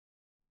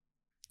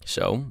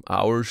So,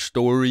 our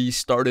story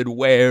started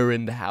where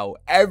and how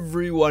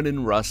everyone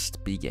in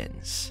Rust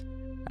begins.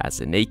 As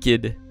a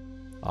naked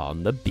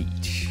on the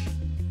beach.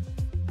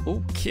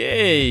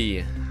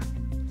 Okay.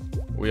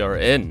 We are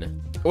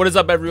in. What is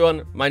up,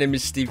 everyone? My name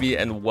is Stevie,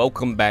 and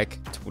welcome back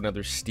to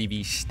another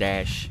Stevie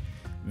Stash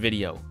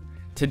video.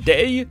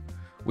 Today,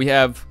 we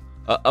have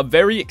a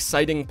very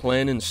exciting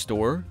plan in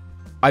store.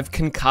 I've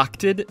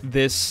concocted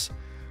this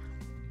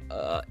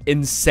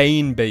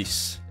insane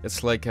base.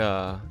 It's like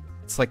a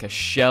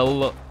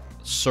shell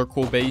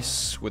circle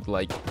base with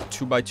like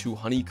 2x2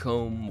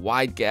 honeycomb,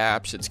 wide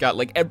gaps. It's got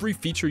like every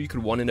feature you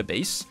could want in a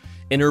base.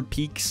 Inner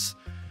peaks,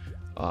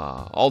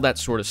 all that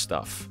sort of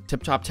stuff.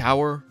 Tip-top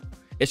tower.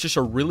 It's just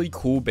a really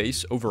cool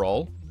base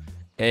overall.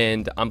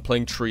 And I'm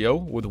playing trio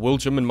with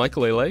Willjum and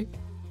Maikelele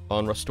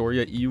on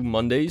Rustoria EU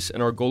Mondays,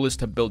 and our goal is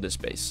to build this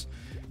base.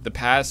 The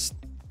past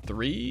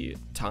 3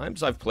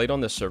 times I've played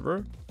on this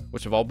server,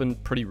 which have all been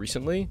pretty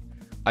recently,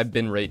 I've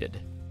been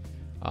raided.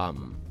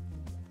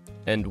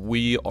 And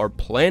we are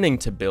planning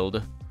to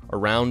build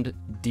around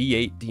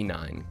D8,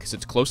 D9, because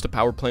it's close to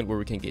power plant where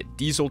we can get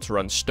diesel to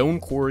run stone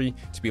quarry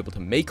to be able to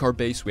make our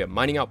base. We have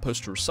mining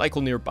outposts to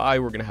recycle nearby.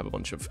 We're going to have a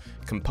bunch of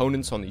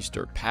components on these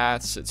dirt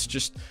paths. It's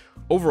just,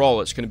 overall,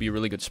 it's going to be a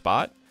really good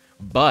spot.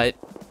 But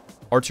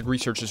Arctic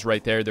Research is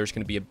right there. There's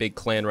going to be a big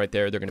clan right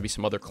there. There are going to be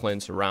some other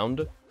clans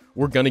around.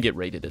 We're going to get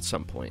raided at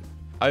some point.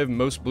 I have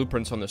most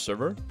blueprints on the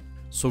server.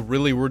 So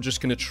really, we're just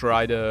going to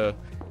try to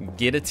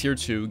get a tier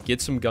 2, get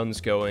some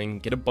guns going,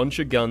 get a bunch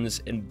of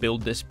guns, and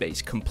build this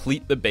base.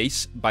 Complete the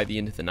base by the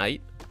end of the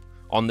night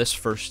on this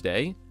first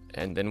day.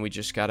 And then we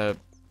just got to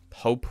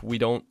hope we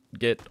don't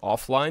get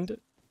offlined,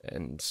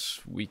 and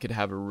we could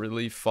have a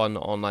really fun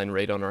online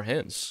raid on our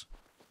hands.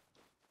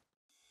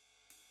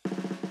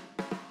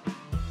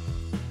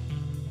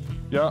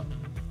 Yeah.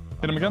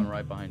 Hit him again.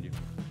 Right behind you.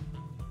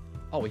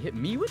 Oh, he hit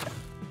me with that?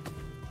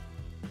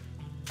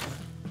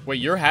 Wait,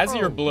 you're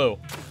Hazzy or blue?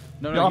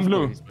 No, yeah, I'm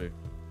blue. He's blue.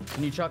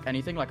 Can you chuck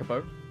anything like a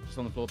bow? Just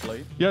on the floor below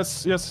you?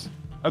 Yes, yes.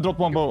 I dropped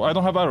one bow. I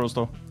don't have arrows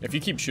though. If you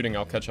keep shooting,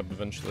 I'll catch up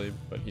eventually,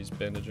 but he's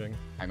bandaging.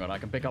 Hang on, I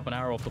can pick up an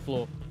arrow off the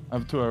floor. I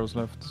have 2 arrows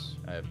left.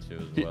 I have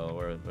 2 as well.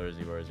 Where is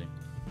he? Where is he?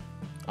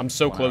 I'm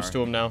so One close arrow.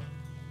 to him now.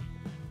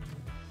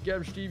 Get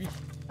him, Stevie.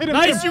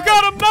 Nice, you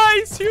got him!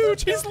 Nice!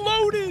 Huge! He's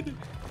loaded!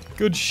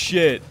 Good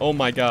shit. Oh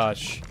my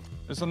gosh.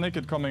 There's a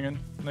naked coming in.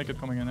 Naked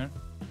coming in here.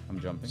 I'm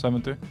jumping.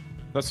 70.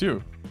 That's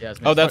you. Yeah, it's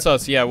me. Oh, that's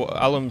us. Yeah, well,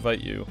 I'll invite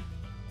you.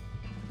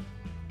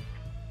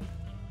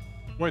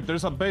 Wait,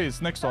 there's a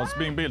base next to us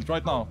being built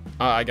right now.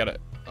 I got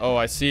it. Oh,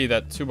 I see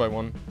that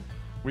 2x1.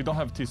 We don't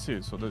have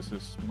TC, so this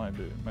is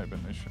maybe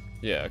an issue.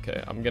 Yeah,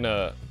 okay. I'm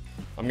gonna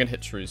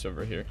hit trees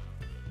over here.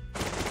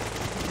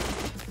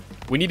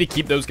 We need to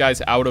keep those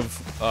guys out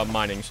of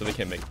mining so they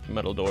can't make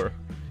metal door.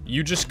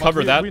 You just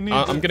cover that.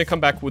 I'm gonna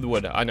come back with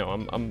wood. I know.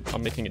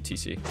 I'm making a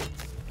TC.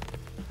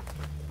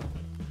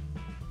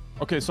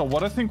 Okay, so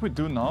what I think we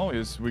do now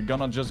is we're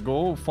gonna just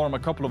go farm a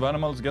couple of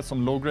animals, get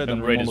some low grade,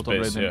 and raid his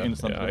Molotov base. raid him Yeah,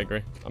 instantly. I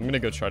agree. I'm gonna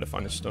go try to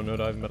find a stone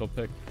node. I have metal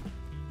pick.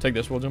 Take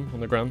this, Willjum,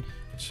 on the ground.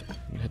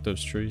 And hit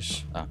those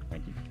trees. Ah,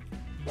 thank you.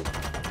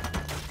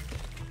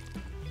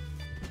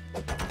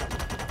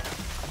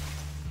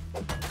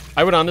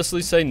 I would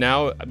honestly say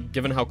now,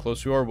 given how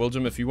close we are,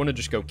 Willjum, if you want to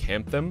just go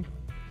camp them,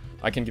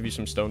 I can give you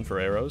some stone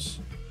for arrows.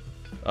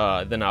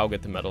 Then I'll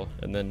get the metal,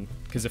 and then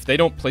because if they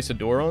don't place a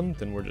door on,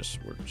 then we're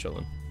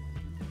chilling.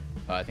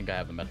 I think I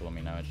have the metal on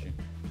me now, actually.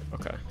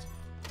 Okay.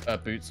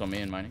 Boots on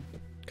me and mining.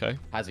 Okay.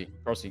 Hazzy,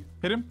 Crossy.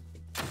 Hit him.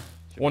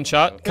 One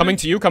shot. Coming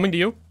to you. Coming to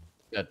you.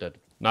 Dead.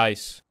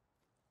 Nice.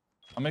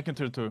 I'm making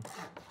tier 2.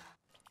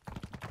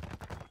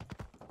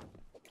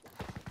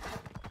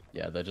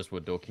 Yeah, they're just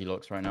wood door key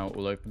locks right now,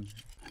 all open.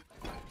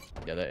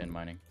 Yeah, they're in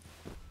mining.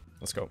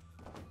 Let's go.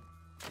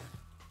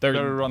 They're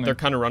running. They're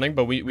kind of running,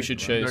 but we should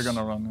chase. They're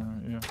gonna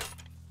run. Yeah.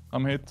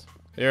 I'm hit.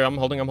 Here, I'm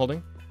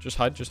holding. Just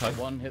hide.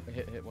 One hit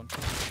one.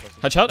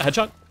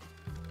 Headshot.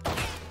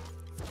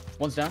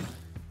 One's down.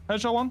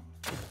 Headshot one.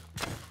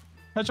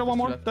 Headshot one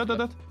more. Dead.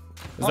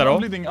 Is that all? I'm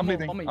bleeding. I'm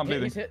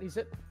bleeding. He's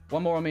hit.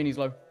 One more on me and he's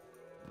low.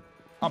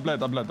 I'm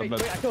bled. Wait,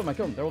 I killed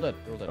him. They're all dead.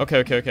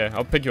 Okay.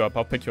 I'll pick you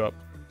up.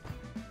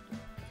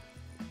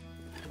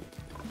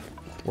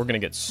 We're gonna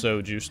get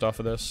so juiced off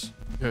of this.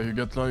 Yeah, you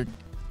get like,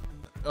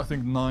 I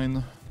think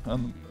 9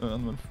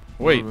 and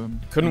Wait,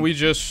 couldn't we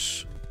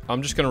just...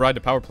 I'm just gonna ride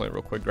to power plant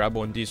real quick, grab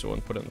 1 diesel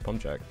and put it in the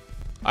pump jack.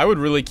 I would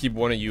really keep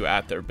one of you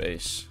at their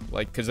base.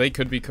 Like, because they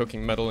could be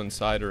cooking metal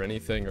inside or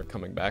anything, or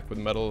coming back with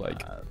metal,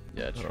 like...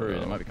 yeah, true,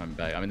 they might be coming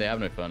back. I mean, they have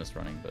no furnace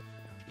running, but...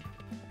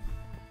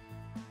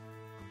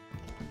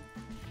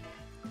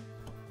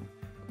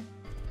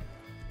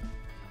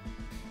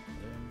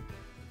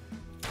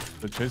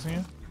 They're chasing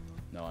you?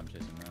 No, I'm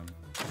chasing them.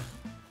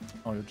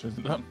 Oh, you're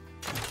chasing them?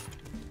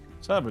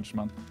 Savage,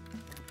 man.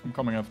 I'm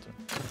coming after.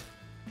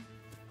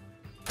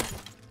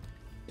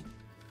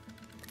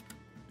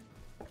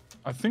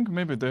 I think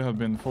maybe they have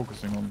been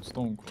focusing on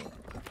stone core.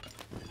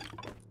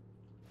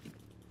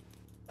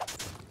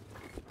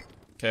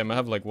 Okay, I'm gonna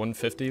have like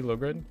 150 low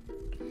grade.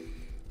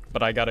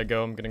 But I gotta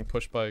go, I'm getting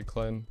pushed by a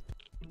clan.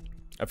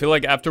 I feel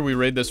like after we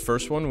raid this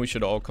first one, we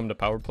should all come to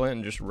power plant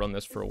and just run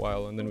this for a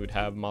while, and then we'd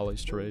have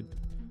mollies to raid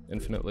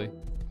infinitely.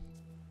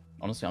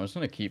 Honestly, I'm just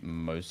gonna keep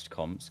most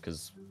comps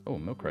because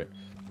milk crate.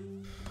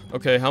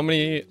 Okay, how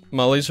many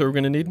mollies are we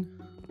gonna need?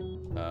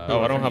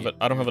 Oh, I don't have it.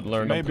 I don't have it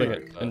learned. Maybe I'm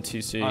putting it in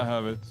TC. I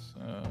have it.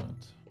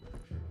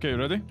 Okay,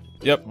 ready?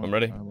 Yep, I'm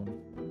ready.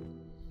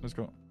 Let's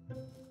go.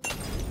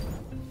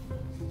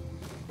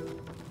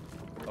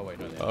 Oh wait,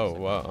 no. Oh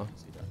wow.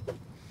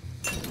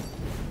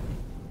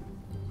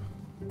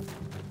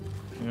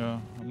 Yeah,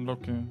 I'm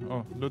looking.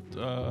 Oh, loot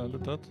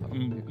that.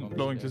 I'm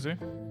blowing TC.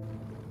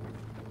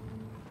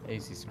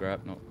 AC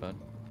scrap, not bad.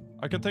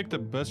 I can take the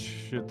best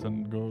shit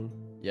and go.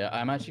 Yeah,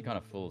 I'm actually kind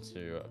of full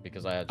too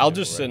because I had. I'll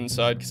just sit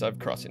inside because I have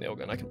crossing nail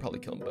gun. I can probably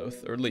kill them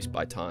both, or at least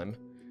buy time.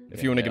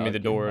 If you want to give me the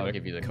door and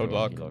a code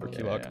lock or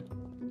key lock.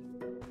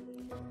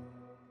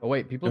 Oh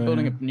wait, people are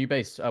building a new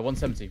base.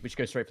 170. We should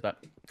go straight for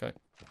that. Okay.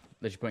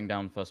 They're just putting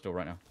down first door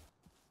right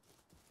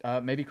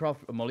now. Maybe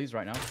craft mollies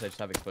right now because they just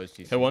have exposed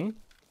TC. Hit one.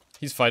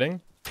 He's fighting.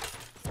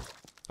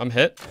 I'm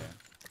hit.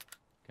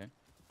 Okay.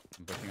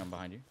 I'm pushing on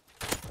behind you.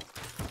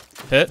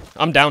 Hit.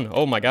 I'm down.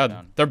 Oh my god.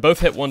 Down. They're both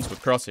hit ones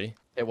with Crossy.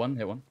 Hit one.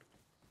 Hit one.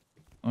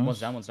 One's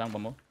down.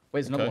 One more.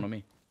 Wait, there's another one on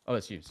me. Oh,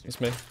 it's you.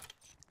 It's me.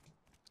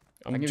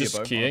 I'm give just you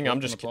a bow. keying. On I'm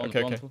the just floor,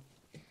 okay. on the Okay. floor.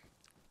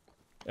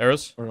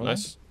 Arrows. Really?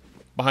 Nice.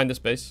 Behind this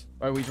base.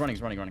 Oh, he's running.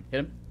 Hit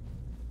him.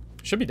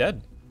 Should be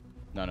dead.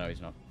 No,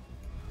 he's not.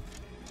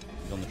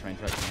 He's on the train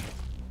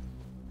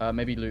track.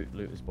 Maybe loot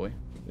this boy.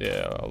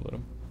 Yeah, I'll loot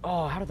him.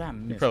 Oh, how did that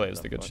miss? He probably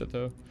has the good shit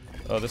though.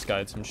 Oh, this guy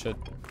had some shit.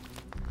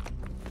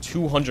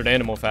 200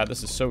 animal fat.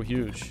 This is so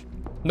huge.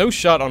 No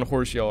shot on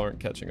horse. Y'all aren't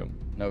catching him.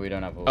 No, we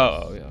don't have horse.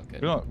 Oh, yeah. Okay.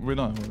 We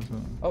don't.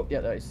 Oh, yeah,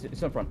 it's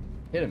in front.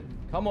 Hit him.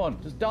 Come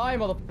on. Just die,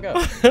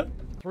 motherfucker.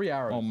 3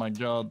 arrows. Oh my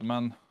god,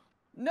 man.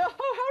 No, how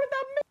did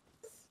that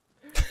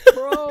miss?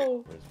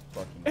 Bro.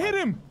 Hit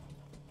him!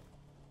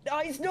 No,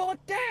 he's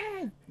not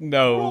dead.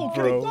 No,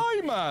 bro. Can he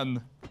die,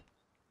 man?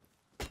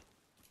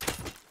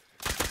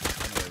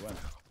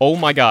 Oh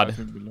my god.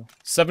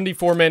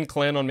 74-man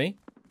clan on me.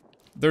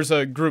 There's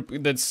a group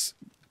that's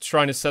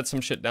trying to set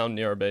some shit down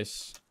near our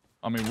base.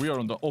 I mean, we are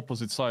on the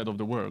opposite side of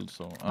the world,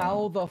 so...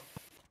 How the f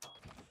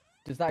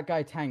does that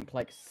guy tank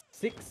like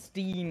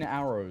 16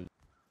 arrows?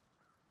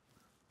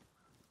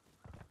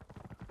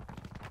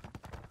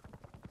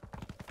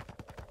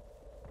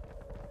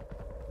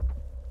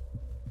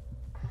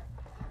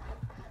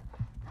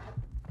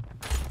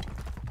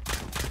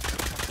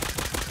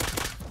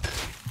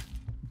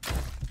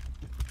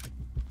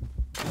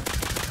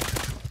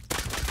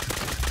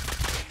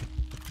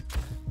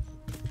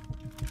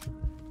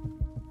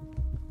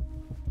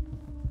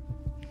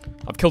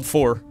 I've killed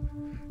 4.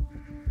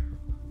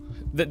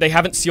 They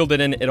haven't sealed it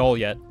in at all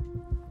yet.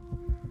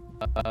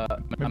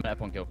 I'm an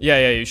F1 kill.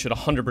 Yeah, you should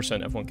 100%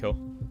 F1 kill.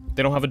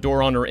 They don't have a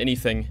door on or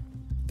anything.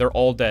 They're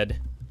all dead.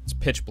 It's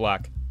pitch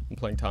black. I'm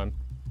playing time.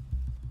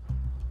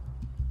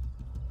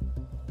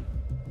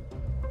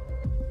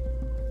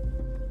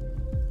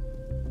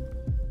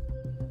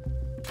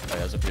 Oh, yeah,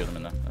 there's a few of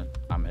them in there.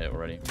 I'm hit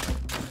already.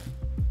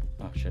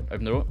 Oh shit.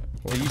 Open the door.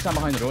 Well, you stand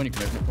behind the door and you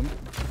can open it for me.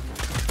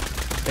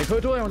 They put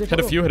a door on. Hit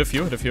a few.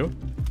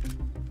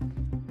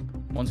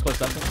 One's close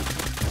left.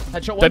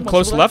 Headshot one. Dead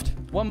close left.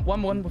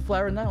 One with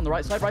flare in there on the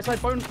right side.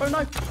 Bone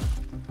knife.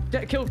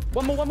 Dead, killed.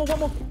 One more.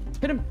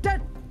 Hit him.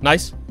 Dead.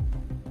 Nice.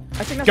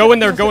 I think that's Go it. in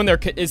there.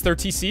 Is there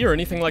TC or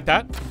anything like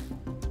that?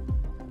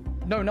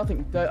 No,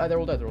 nothing. They're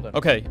all dead.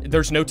 Okay,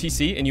 there's no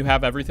TC and you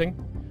have everything.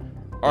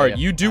 Alright,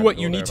 you do what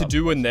you need to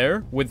do in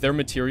there with their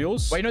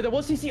materials. Wait, no, there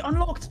was CC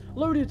unlocked.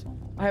 Loaded.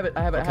 I have it.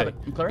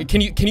 I'm clearing.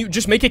 Can you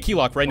just make a key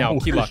lock right now?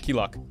 Key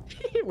lock.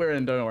 We're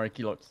in, don't worry.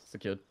 Key locked.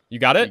 Secured. You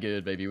got it?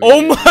 Good, baby.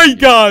 Oh my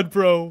god,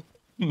 bro.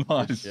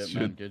 Nice shit,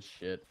 shit. man. Good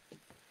shit.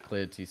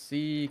 Cleared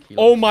TC.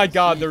 Oh my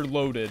god, they're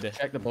loaded.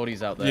 Check the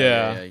bodies out there.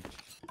 Yeah. Yeah.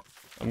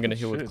 I'm gonna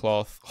heal with Shit.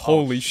 cloth.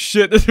 Holy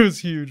shit, this was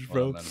huge,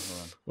 bro. Hold on, man,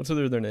 hold on. What's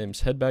their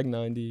names? Headbag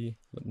 90,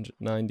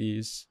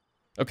 90s.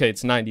 Okay,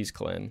 it's 90s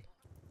clan.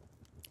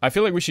 I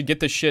feel like we should get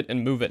this shit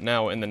and move it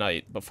now in the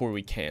night before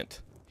we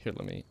can't. Here,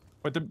 let me...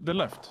 Wait, they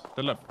left.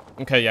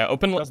 Okay, yeah,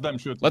 open... That's them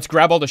shooting. Let's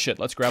grab all the shit.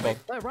 Let's grab all...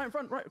 Right in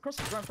front, right across,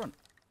 right in front.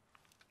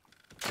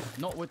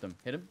 Not with them.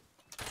 Hit him.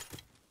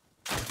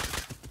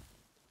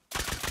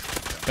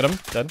 Hit him.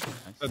 Dead.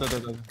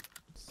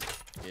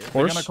 They're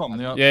Horse? gonna come,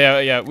 yeah.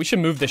 Yeah. We should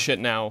move this shit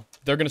now.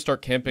 They're gonna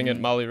start camping it,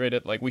 molly raid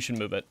it. Like, we should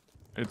move it.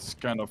 It's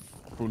kind of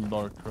full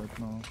dark right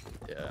now.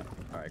 Yeah.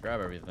 Alright,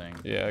 grab everything.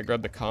 Yeah,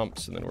 grab the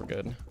comps and then we're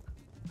good.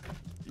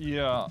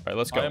 Yeah. Alright,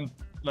 let's go.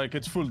 Like,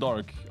 it's full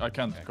dark. I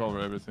can't cover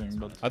everything,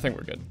 but... I think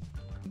we're good.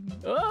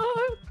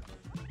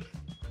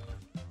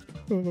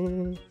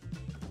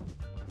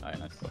 Alright,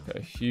 nice.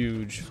 Okay,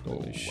 huge.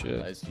 Holy shit.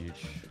 That is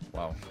huge.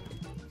 Wow.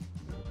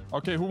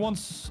 Okay, who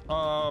wants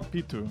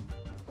P2?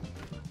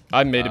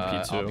 I made a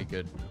P2. I'll be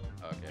good.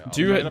 Okay.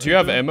 Do you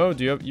have ammo?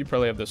 You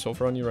probably have the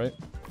sulfur on you, right?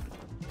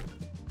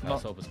 No.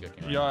 Sulfur's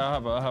cooking, right? Yeah, I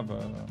have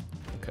a...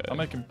 Okay. I'm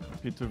making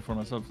P2 for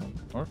myself then.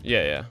 Or?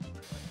 Yeah.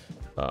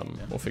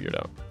 We'll figure it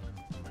out.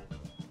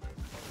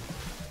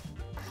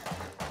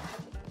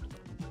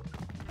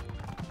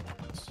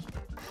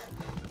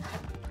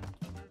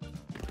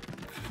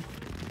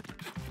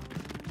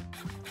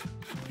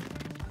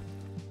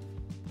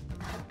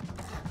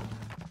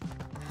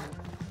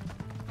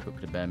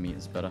 The bear meat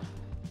is better.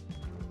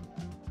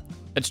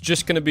 It's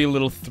just gonna be a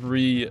little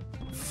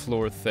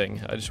 3-floor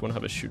thing. I just want to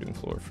have a shooting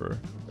floor for...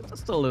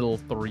 Just a little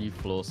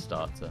 3-floor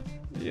starter.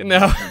 You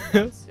know.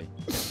 Just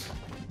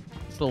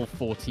a little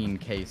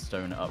 14k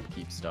stone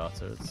upkeep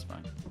starter. It's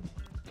fine.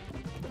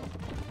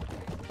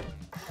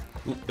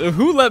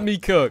 Who let me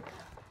cook?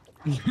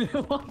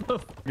 What the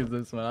fuck is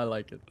this, man? I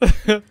like it.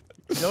 You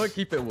know what?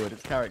 Keep it wood.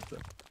 It's character.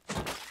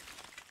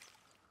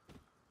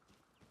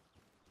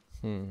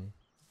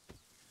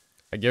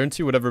 I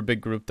guarantee whatever big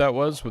group that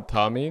was with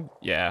Tommy.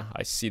 Yeah,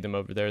 I see them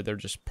over there. They're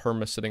just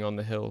perma sitting on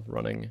the hill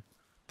running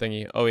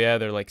thingy. Oh yeah,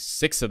 they're like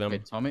 6 of them.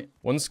 Wait, Tommy?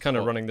 One's kind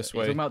of running this Are you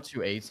way. talking about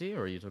 280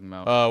 or are you talking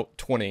about...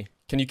 20.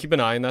 Can you keep an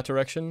eye in that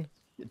direction?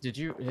 Did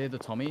you hear the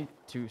Tommy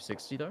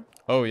 260 though?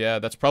 Oh yeah,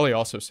 that's probably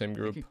also same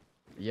group.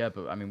 Yeah,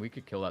 but I mean, we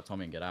could kill that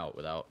Tommy and get out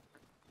without...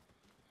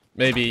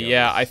 Maybe,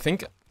 yeah. I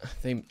think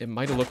it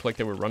might have looked like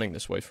they were running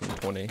this way from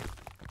 20.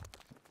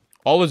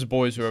 All his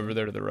boys are over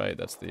there to the right.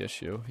 That's the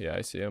issue. Yeah,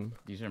 I see him.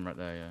 You see him right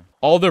there, yeah.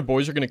 All their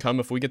boys are going to come.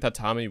 If we get that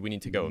Tommy, we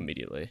need to go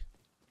immediately.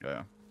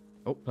 Yeah.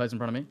 Oh, players in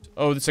front of me.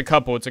 Oh, it's a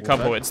couple. It's a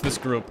couple. It's this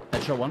group.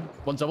 Headshot one.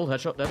 One double,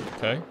 headshot dead.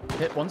 Okay.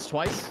 Hit once,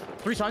 twice.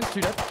 3 times, 2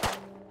 dead.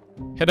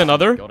 Hit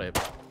another. Got it.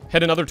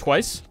 Hit another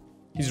twice.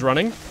 He's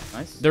running.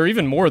 Nice. There are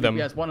even more of them.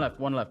 Yeah, it's one left.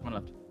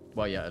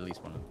 Well, yeah, at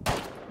least one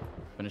left.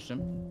 Finished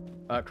him.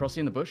 Crossy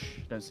in the bush.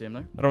 Don't see him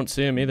though. I don't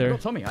see him I either.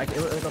 got Tommy. I got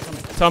Tommy.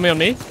 Tommy on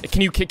me.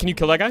 Can you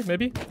kill that guy?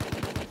 Maybe.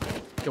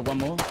 Got one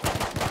more.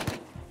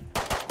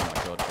 Oh my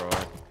god, bro.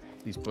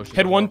 These bushes.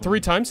 Hit one 3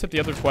 times. Hit the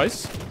other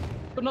twice.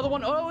 Got another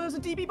one. Oh, there's a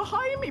DB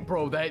behind me,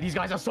 bro. These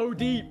guys are so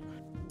deep.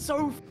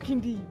 So fucking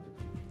deep.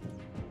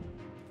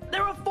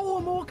 There are 4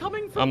 more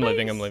coming from I'm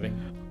base.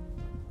 leaving.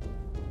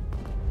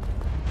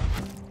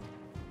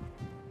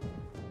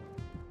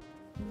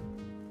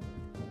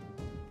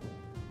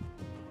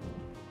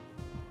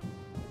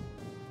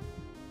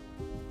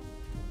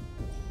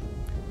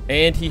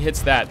 And he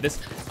hits that.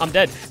 I'm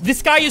dead.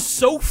 This guy is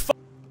so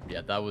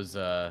Yeah, that was,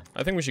 I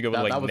think we should go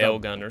with like nail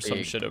gun or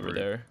some shit over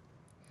there.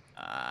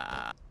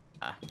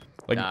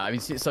 Like, nah, I mean,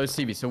 so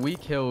Stevie, so we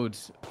killed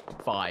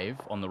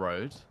 5 on the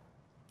road.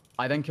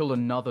 I then killed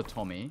another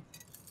Tommy.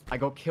 I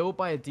got killed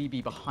by a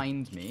DB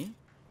behind me,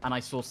 and I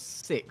saw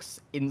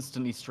 6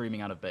 instantly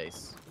streaming out of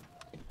base.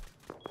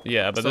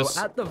 Yeah, but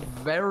so at the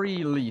very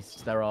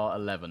least, there are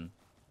 11.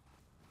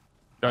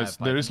 Guys,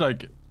 there is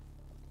like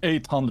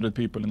 800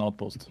 people in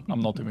Outpost. I'm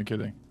not even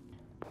kidding.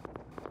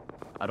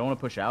 I don't want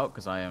to push out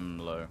because I am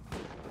low.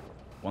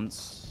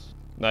 Once.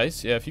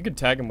 Nice. Yeah, if you could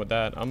tag him with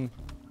that, I'm...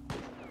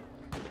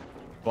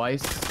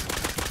 Twice.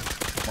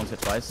 Once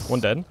hit twice. One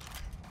dead.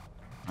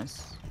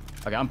 Nice.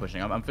 Okay, I'm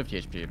pushing. I'm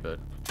 50 HP, but...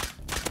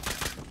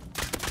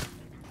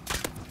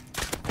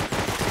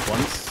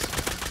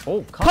 Once.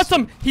 Oh,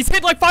 Custom! He's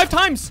hit like 5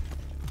 times!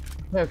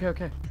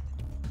 Okay.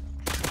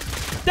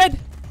 Dead!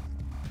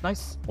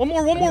 Nice. One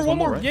more.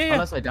 Right? Yeah.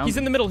 Unless I down. He's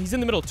in the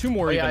middle. 2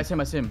 more. Oh, yeah, even.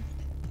 I see him.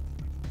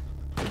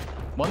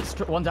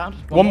 One down.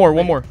 One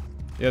more.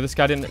 Yeah, this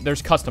guy didn't.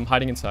 There's Custom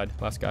hiding inside.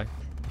 Last guy.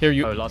 Here,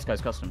 you. Oh, last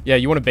guy's Custom. Yeah,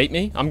 you want to bait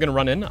me? I'm gonna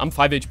run in. I'm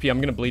 5 HP. I'm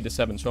gonna bleed to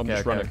 7, so I'm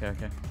just running.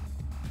 Okay.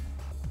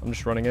 I'm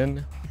just running in.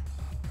 Where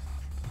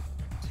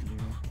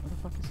the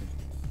fuck is he?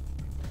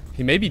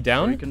 He may be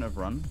down. He couldn't have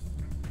run.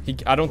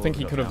 I don't think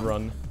he got could have down.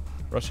 run.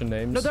 Russian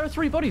names. No, there are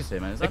 3 bodies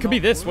here, man. It could be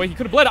this way. He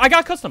could have bled. I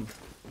got Custom.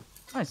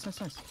 Nice. I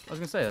was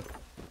gonna say it.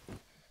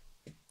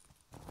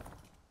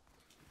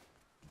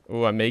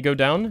 Oh, I may go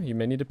down. You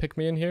may need to pick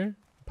me in here.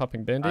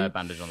 Popping bandy. I have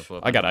bandage on the floor.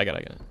 I got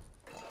it.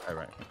 Oh,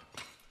 right.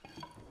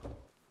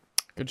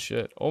 Good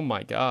shit. Oh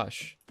my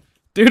gosh.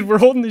 Dude, we're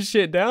holding this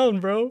shit down,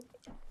 bro.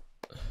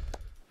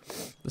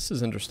 This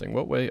is interesting.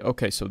 What way?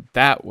 Okay, so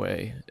that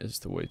way is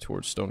the way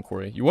towards Stone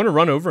Quarry. You want to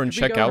run over and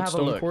check out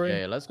Stone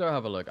Quarry? Yeah, let's go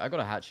have a look. I got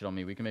a hatchet on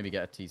me. We can maybe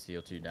get a TC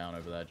or 2 down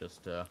over there.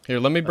 Just here,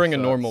 let me bring a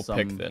normal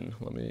pick then.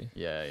 Let me.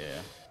 Yeah.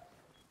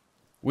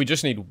 We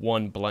just need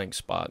 1 blank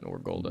spot and we're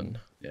golden.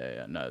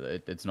 Yeah. No,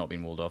 it's not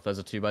been walled off. There's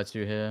a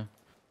 2x2 here,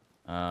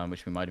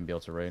 which we might even be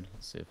able to raid.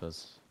 Let's see if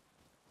there's.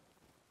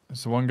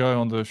 There's one guy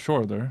on the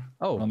shore there.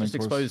 Oh, just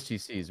exposed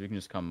TCs. We can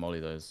just come molly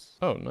those.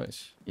 Oh,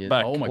 nice. Yeah.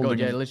 Back, Oh my god,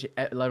 yeah, holding-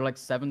 literally like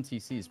 7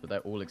 TCs, but they're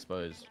all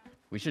exposed.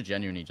 We should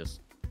genuinely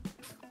just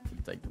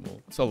take them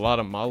all. It's a lot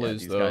of Yeah, mollies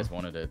these though. guys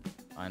wanted it.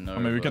 I know. I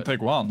mean, we can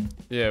take 1.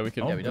 Yeah, we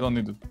can. No, Yeah, we don't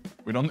need it.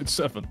 We don't need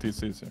 7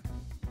 TCs here.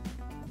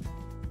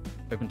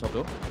 Open top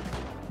door.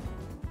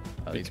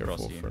 Be He's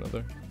careful crossy. for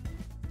another.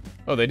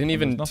 Oh, they didn't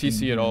even nothing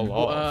TC at all here.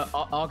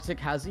 off. Arctic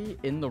has he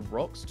in the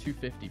rocks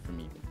 250 from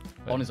me.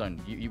 On his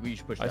own. You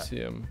should push that. I see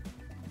him.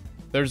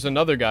 There's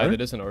another guy Where?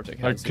 that isn't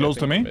Arctic. Like, Hazy, I close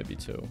to think me? Maybe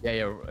 2.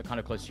 Yeah, kind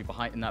of close to you.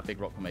 Behind in that big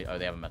rock formation. Oh,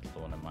 they have a metal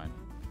door. Never mind.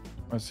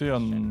 I see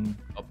on.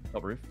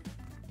 Top roof.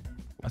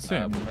 I see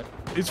him. Overhead.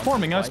 He's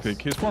forming ice twice.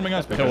 peak. He's forming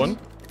ice peak. Kill guys. one.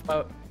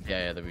 Oh,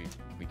 yeah.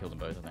 We killed them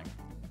both, I think.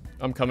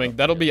 I'm coming.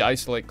 That'll be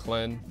Isolate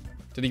Clan.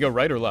 Did he go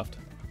right or left?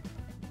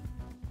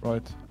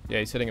 Right. Yeah,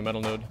 he's hitting a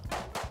metal node.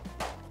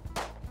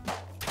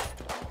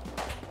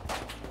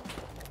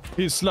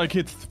 He's like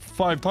hit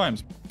 5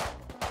 times.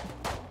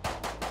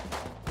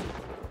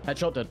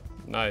 Headshot dead.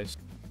 Nice.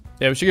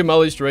 Yeah, we should get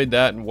Molly's to raid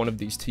that and one of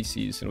these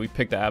TCs, and we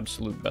pick the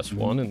absolute best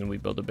one, and then we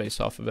build a base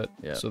off of it,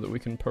 so that we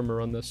can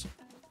perma-run this.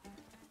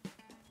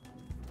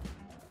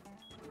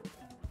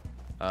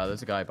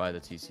 There's a guy by the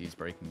TCs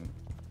breaking.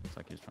 Looks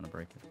like he was trying to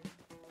break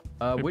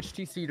it. Which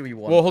TC do we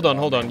want? Well,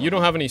 hold on. You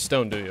don't have any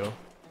stone, do you?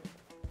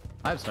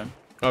 I have stone.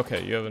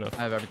 Okay, you have enough.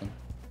 I have everything.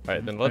 All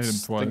right, then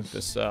let's think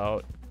this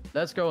out.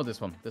 Let's go with this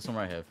one. This one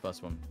right here,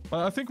 first one.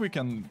 But I think we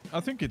can.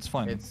 I think it's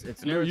fine. It's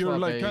you're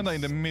like kind of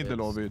in the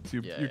middle of it.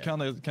 You yeah.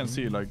 kind of can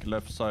see like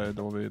left side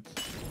of it.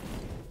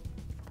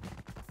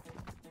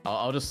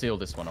 I'll just seal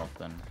this one off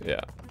then.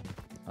 Yeah.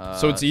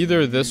 So it's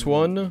either this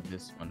one.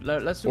 This one.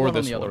 Let's do one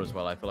on the other as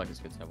well. I feel like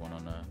it's good to have one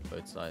on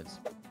both sides.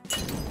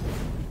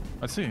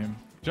 I see him.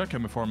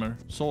 Jackhammer farmer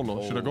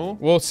solo. Should I go?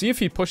 Well, see if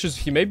he pushes.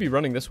 He may be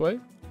running this way.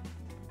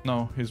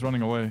 No, he's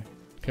running away.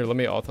 Here, let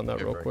me auth on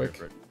that real quick.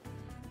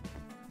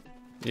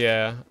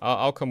 Yeah,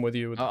 I'll come with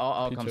you. With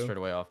I'll come straight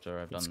away after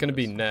I've done. It's gonna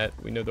be net.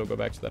 We know they'll go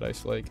back to that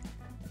ice lake.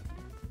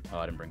 Oh,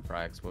 I didn't bring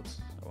frags. Whoops.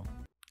 Oh.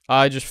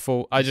 I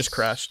just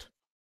crashed.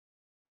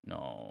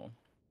 No.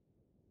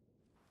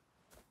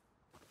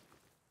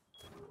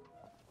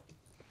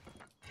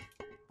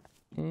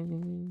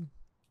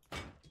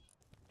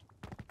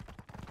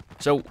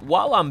 So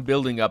while I'm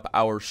building up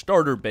our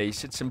starter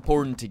base, it's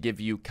important to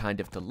give you kind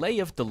of the lay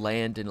of the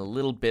land and a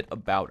little bit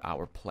about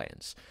our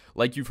plans.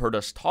 Like you've heard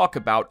us talk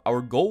about,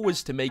 our goal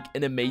was to make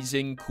an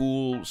amazing,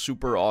 cool,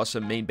 super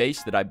awesome main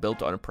base that I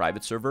built on a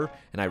private server,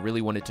 and I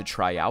really wanted to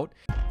try out.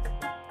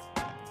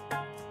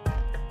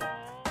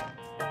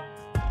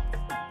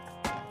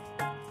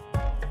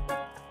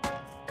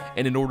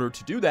 And in order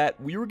to do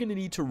that, we were going to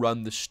need to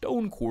run the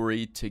stone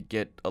quarry to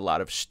get a lot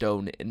of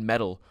stone and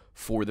metal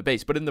for the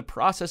base. But in the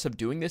process of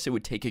doing this, it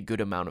would take a good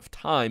amount of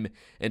time,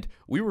 and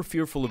we were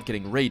fearful of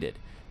getting raided.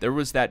 There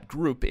was that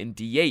group in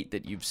D8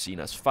 that you've seen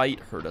us fight,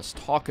 heard us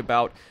talk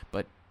about,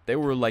 but there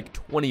were like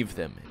 20 of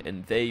them,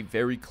 and they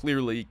very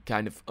clearly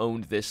kind of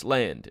owned this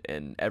land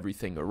and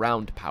everything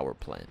around power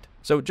plant.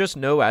 So just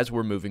know as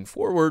we're moving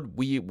forward,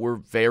 we were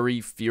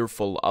very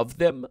fearful of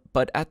them,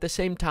 but at the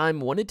same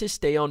time wanted to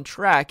stay on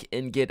track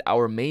and get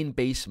our main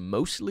base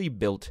mostly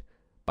built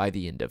by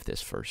the end of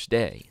this first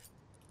day.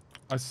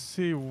 I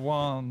see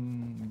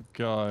one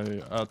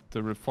guy at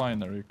the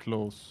refinery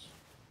close.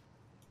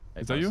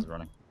 Hey, is that you?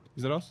 Running.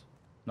 Is that us?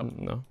 Nope.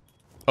 No.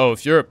 Oh,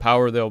 if you're at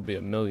power, there'll be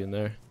a million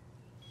there.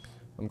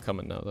 I'm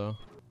coming now, though.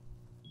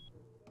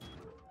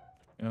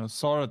 Yeah,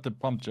 Sar at the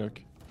pump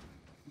jack.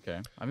 Okay.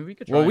 I mean, we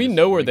could try. Well, we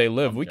know where they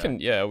live. We can,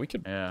 we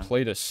could Yeah.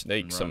 play to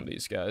snake some of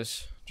these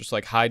guys. Just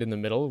like hide in the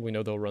middle. We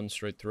know they'll run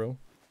straight through.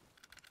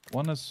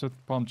 One is at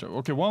pump jack.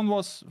 Okay, one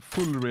was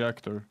full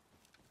reactor.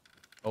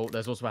 Oh,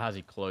 there's also a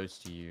Hazzy close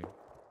to you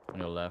on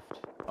your left.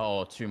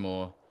 Oh, two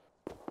more.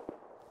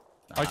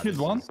 I killed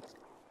one.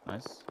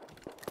 Nice.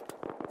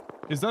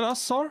 Is that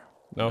us, Sar?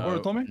 No. Or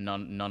Tommy?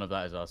 None of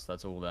that is us.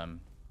 That's all them.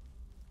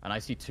 And I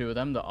see two of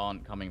them that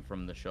aren't coming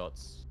from the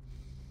shots.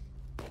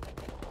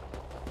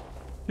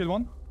 Kill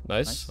one.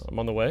 Nice. I'm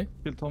on the way.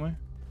 Kill Tommy.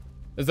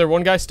 Is there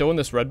one guy still in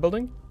this red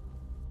building?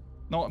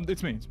 No,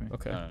 it's me. It's me.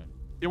 Okay. No.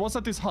 It was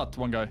at this hut,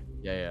 one guy.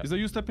 Yeah. Is that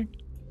you stepping?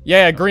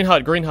 Yeah, green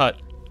hut, green hut.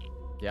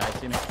 Yeah, I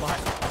see him.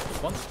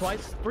 Once,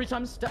 twice, 3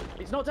 times.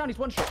 He's not down. He's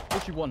one shot.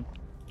 Issue one.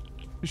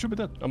 You should be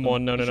dead. I'm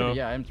one. No.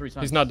 Yeah, I'm 3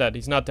 times. He's not dead.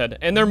 He's not dead.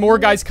 And there are more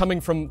guys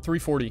coming from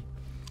 340.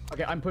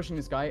 Okay, I'm pushing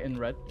this guy in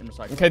red in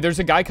recycle. Okay, there's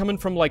a guy coming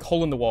from like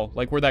hole in the wall,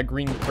 like where that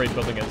green crate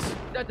building is.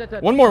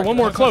 Dead. One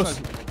more,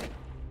 close.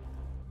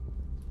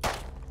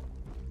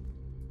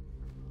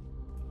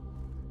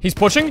 He's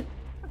pushing.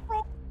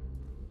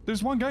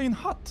 There's one guy in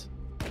hut.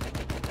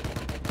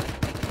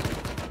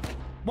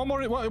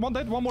 One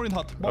dead, one more in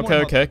hut.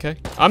 Okay.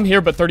 I'm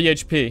here, but 30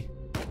 HP.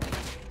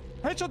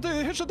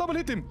 Headshot double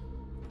hit him.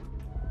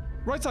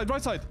 Right side.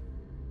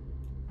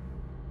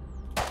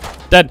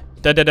 Dead.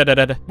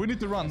 We need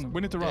to run.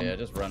 Yeah,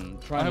 just run.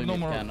 Try I have and no if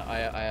you more. can. I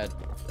had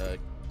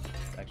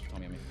extra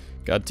Tommy on me.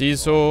 Got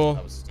diesel.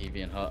 That was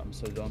Stevie and Hut. I'm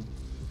so dumb.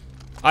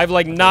 I have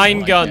like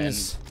 9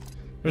 guns.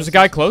 There's a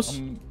guy close.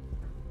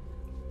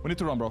 We need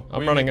to run, bro.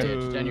 I'm running.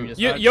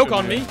 Yoke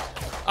on me.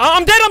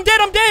 I'm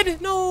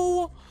dead.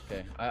 No.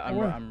 Okay,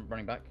 I'm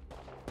running back.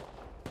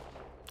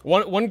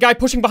 One guy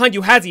pushing behind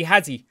you.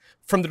 Hazzy.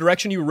 From the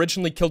direction you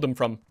originally killed him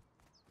from.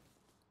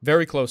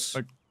 Very close.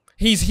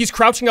 He's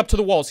crouching up to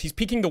the walls. He's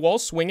peeking the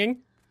walls, swinging.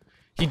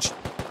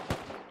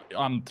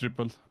 I'm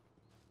tripled.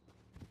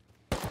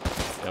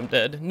 I'm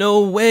dead.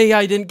 No way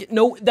I didn't get...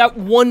 No, that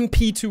one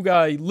P2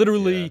 guy.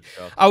 Literally,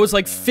 I was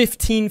like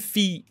 15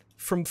 feet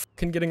from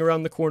fucking getting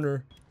around the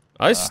corner.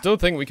 I still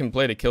think we can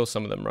play to kill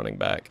some of them running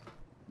back.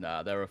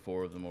 Nah, there are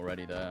 4 of them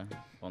already there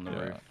on the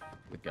roof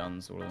with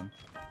guns, all of them.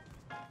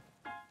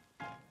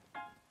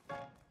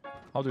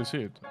 How do you see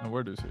it? And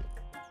where do you see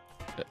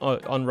it?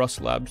 On Rust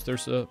Labs,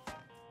 there's a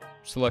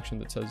selection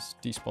that says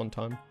despawn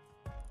time.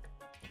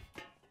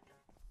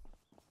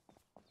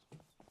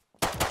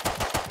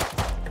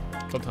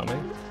 Kill Tommy.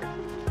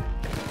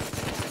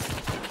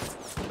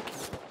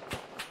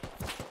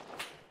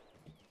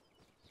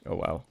 Oh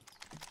wow.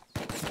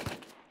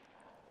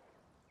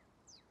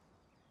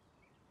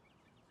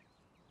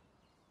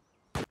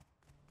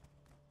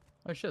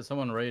 Oh shit!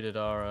 Someone raided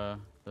our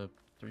the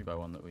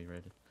 3x1 that we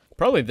raided.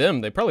 Probably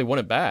them. They probably want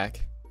it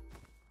back.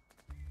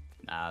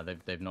 Nah, they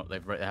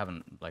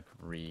haven't like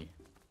re.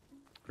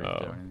 Oh. Or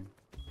anything.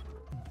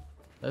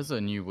 There's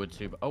a new wood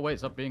tube. Oh wait,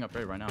 it's being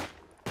upgraded right now.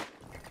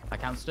 I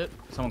cancelled it.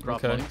 Someone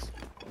craft Okay. moddings.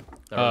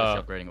 They're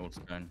obviously upgrading all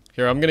stone.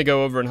 Here, I'm gonna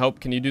go over and help.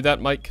 Can you do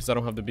that, Mike? Because I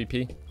don't have the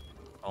BP.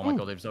 Oh my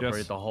god, they've just upgraded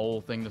yes. the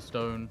whole thing to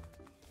stone.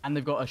 And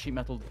they've got a sheet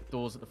metal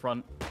doors at the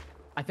front.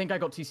 I think I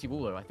got TC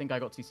wall though. I think I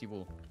got TC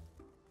wall.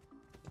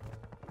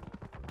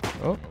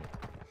 Oh.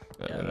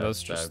 Yeah, And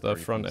that's just the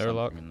pretty front cool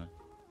airlock. something in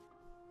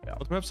there.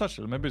 But we have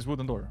satchel. Maybe it's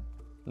wooden door.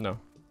 No.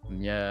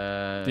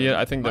 Yeah. Yeah,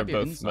 I think might they're be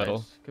both inside.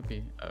 metal. Could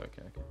be. Oh,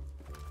 okay.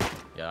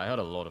 Yeah, I heard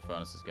a lot of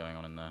furnaces going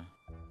on in there.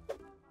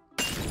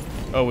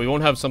 Oh, we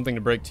won't have something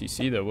to break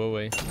TC though, will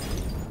we?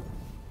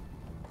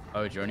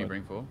 Oh, did you only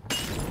bring 4?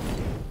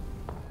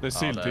 They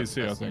sealed they're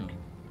TC, I think.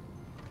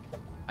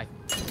 sealed.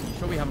 You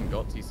sure we haven't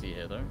got TC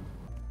here though?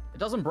 It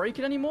doesn't break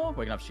it anymore?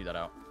 We're gonna have to shoot that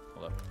out.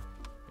 Hold up.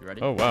 You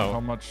ready? Oh How wow.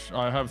 much?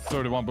 I have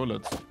 31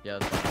 bullets. Yeah,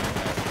 that's fine.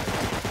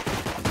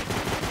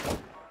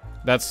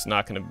 That's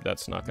not gonna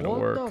What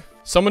work. the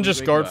Someone I'm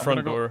just big guard man. front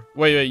I'm gonna door.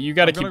 Wait, you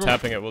gotta I'm gonna keep go-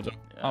 tapping it, Willjum.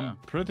 Yeah. I'm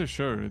pretty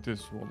sure it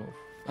is walled off.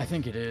 I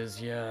think it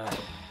is, yeah.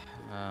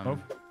 Nope.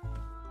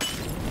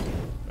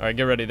 Alright,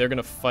 get ready. They're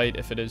gonna fight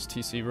if it is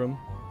TC room.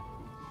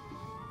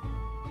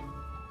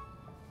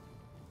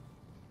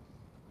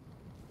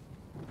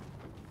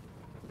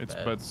 It's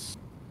Beds. beds.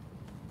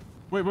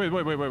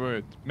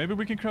 Wait. Maybe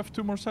we can craft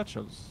 2 more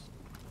satchels.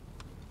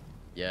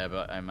 Yeah,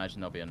 but I imagine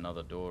there'll be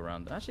another door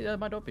around. Actually, there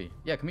might not be.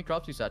 Yeah, can we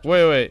craft 2 satchels?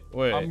 Wait.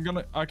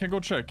 I can go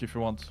check if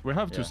you want. We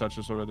have 2 Yeah.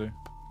 satchels already.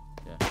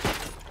 Yeah.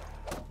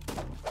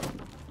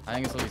 I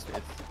think it's at least.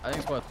 I think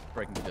it's worth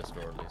breaking through this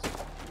door at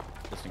least,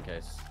 just in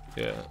case.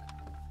 Yeah.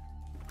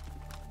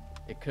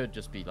 It could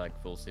just be like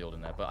full sealed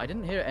in there, but I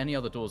didn't hear any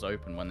other doors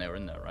open when they were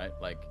in there, right?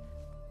 Like.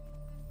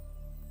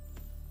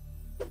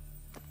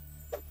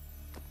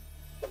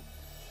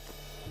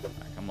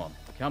 Right,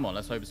 come on,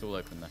 let's hope it's all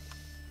open there.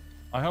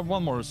 I have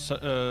 1 more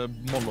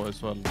Molo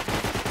as well.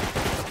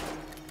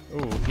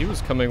 Ooh, he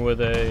was coming with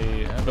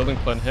a building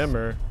plan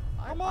hammer.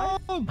 Come on!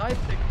 I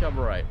think I'm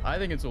right. I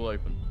think it's all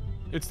open.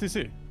 It's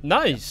TC.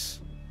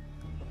 Nice.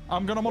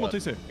 I'm gonna Molo What?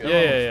 TC. Good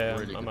Yeah, comms,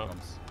 really I'm good out.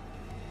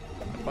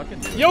 comms. Fucking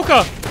do it.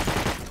 Yoka!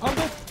 I'm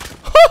dead.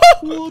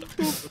 What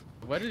the?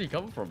 Where did he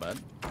come from, man?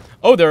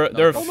 Oh, there are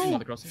Another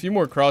a crossing? few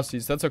more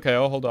crossies. That's okay.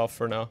 I'll hold off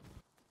for now.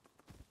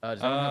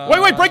 Does anyone have-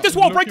 Wait, break this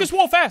wall! look Break at- this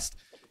wall fast!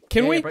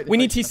 Can Yeah, we? break We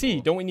need the TC.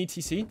 wall. Don't we need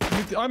TC?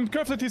 I'm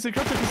crafted TC,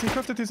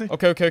 crafted TC.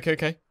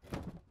 Okay.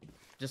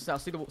 Just seal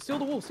the wall. Seal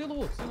the wall. Seal the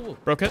wall. Seal the wall.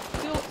 Broke it.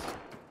 Seal it.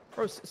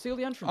 Bro, seal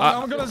the entrance.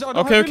 I'm gonna. I don't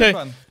Okay, have okay.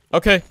 Millipan.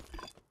 Okay.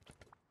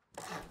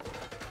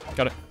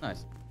 Got it.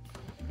 Nice.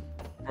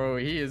 Bro,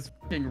 he is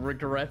fucking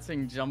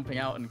regretting jumping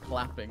out and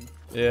clapping.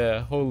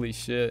 Yeah, holy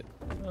shit.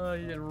 Oh,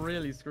 he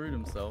really screwed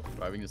himself.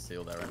 Right, we can just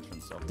seal their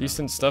entrance off. now.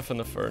 Decent stuff in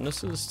the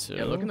furnaces, too.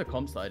 Yeah, look in the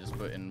comps that I just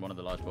put in one of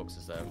the large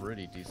boxes there.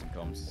 Really decent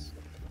comps.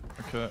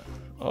 Okay.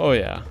 Oh,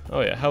 yeah.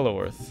 Hella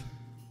worth.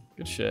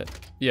 Good shit.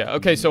 Yeah,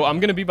 okay, so I'm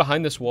gonna be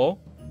behind this wall,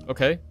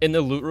 okay, in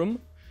the loot room,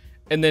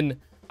 and then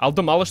I'll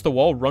demolish the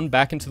wall, run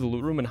back into the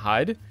loot room and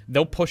hide.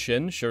 They'll push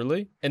in,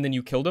 surely, and then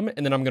you kill them,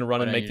 and then I'm gonna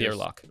run and then make you the just-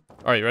 airlock.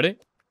 Alright, you ready?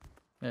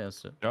 Yeah,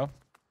 that's it. Yeah.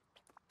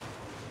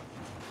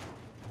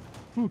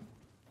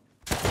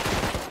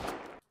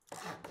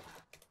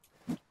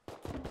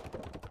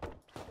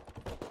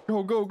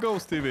 Go,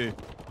 Stevie.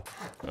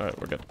 Alright,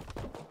 we're good.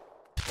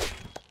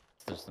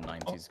 It's just the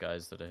 90s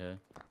guys that are here.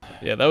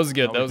 Yeah, that was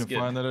good, Now that we was can good.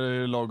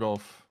 finally log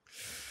off.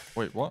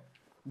 Wait, what?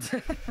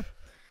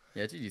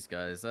 Yeah, GG's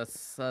guys.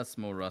 That's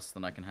more rust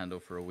than I can handle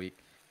for a week.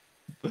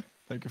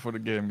 Thank you for the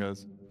game,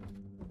 guys.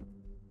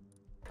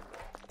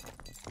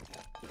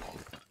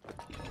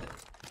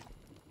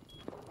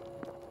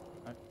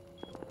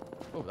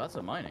 Oh, that's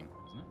a mining,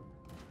 isn't it?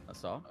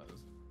 That's all.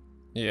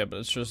 Yeah, but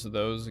it's just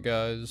those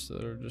guys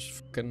that are just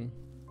fucking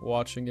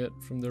watching it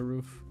from their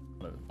roof.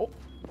 Oh,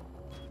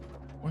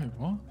 Wait,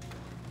 what?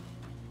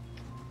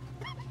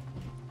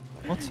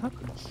 What's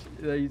happened?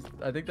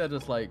 I think they're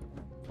just like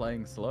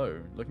playing slow,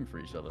 looking for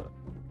each other.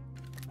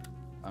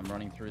 I'm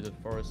running through the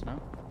forest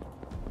now.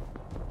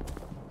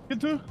 Kill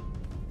 2.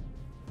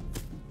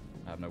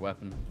 I have no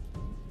weapon.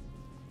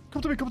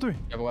 Come to me. You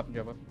have a weapon?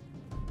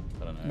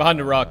 I don't know. Behind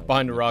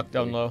the rock,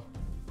 down low.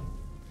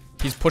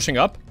 He's pushing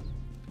up.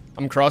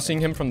 I'm crossing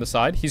him from the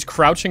side. He's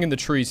crouching in the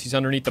trees. He's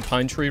underneath the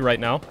pine tree right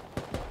now.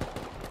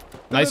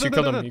 Nice, you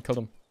killed him. You killed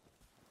him.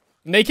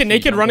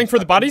 Naked, running for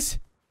the bodies.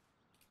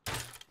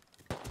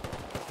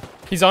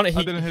 He's on it.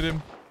 I didn't hit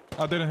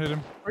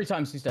him. 3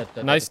 times he's dead.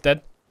 Nice,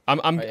 dead. I'm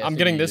Oh, yeah, so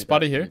getting you this do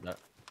body that, here. you do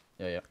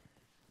that. Yeah.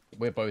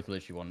 We're both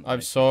literally one.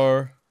 I've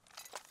saw.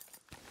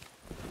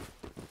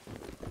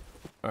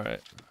 All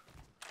right.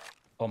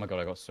 Oh my god,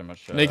 I got so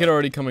much. Naked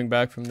already coming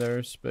back from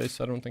their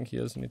space. I don't think he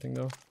has anything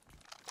though.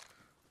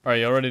 All right,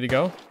 y'all ready to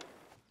go?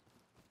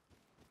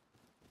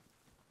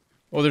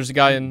 Oh, there's a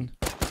guy in.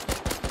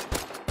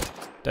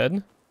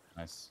 Dead.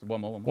 Nice.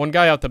 One more. One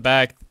guy out the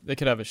back. They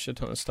could have a shit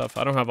ton of stuff.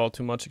 I don't have all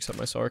too much except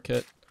my SAR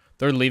kit.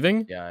 They're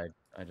leaving? Yeah,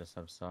 I just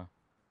have Star.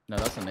 No,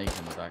 that's a naked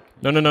in the back.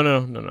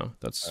 No.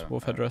 That's Oh,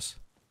 wolf headdress.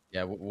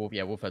 Yeah,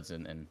 Wolfhead's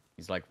in.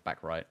 He's like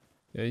back right.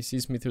 Yeah, he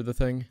sees me through the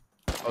thing.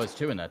 Oh, it's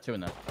two in there.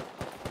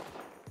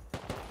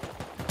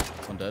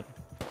 One dead.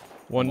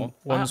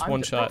 One's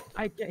one shot.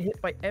 I get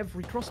hit by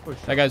every crossbow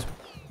shot. That guy's...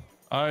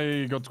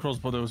 I got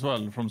crossbowed as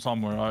well from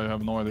somewhere. I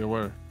have no idea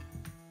where.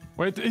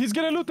 Wait, he's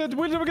getting looted.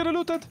 Willjum getting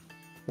looted.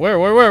 Where?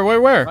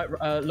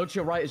 Right, look to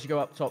your right as you go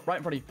up top. Right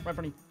in front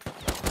of you.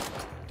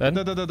 Dead?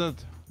 Dead.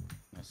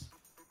 Nice.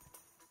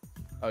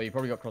 Oh, you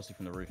probably got crossy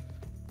from the roof.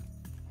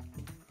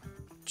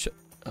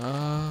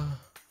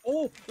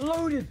 Oh,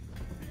 loaded.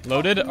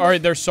 Loaded?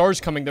 Alright, there's SARs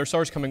coming.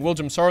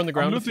 Willjum, SAR on the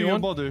ground I'm if you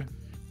looting want. your body.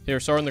 Here,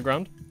 SAR on the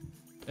ground.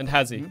 And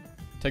Hazy.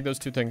 Take those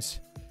 2 things.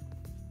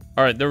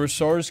 Alright, there were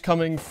SARs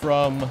coming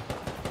from...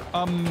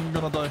 I'm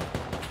gonna die.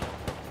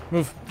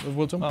 Move,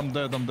 Willjum. I'm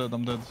dead.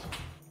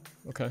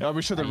 Okay. Yeah,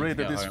 we should have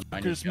raided these I need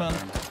fuckers, to go man.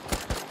 home.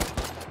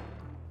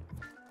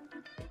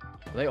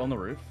 Are they on the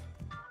roof?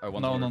 Oh,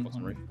 one's on the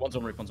roof. One's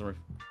on roof.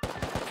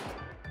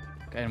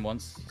 Okay, and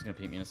he's gonna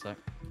peek me in a sec.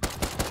 I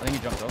think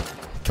he jumped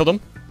off. Killed him.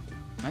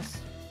 Nice.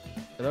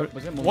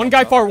 Was it more One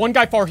guy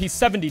far. He's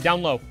 70,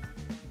 down low.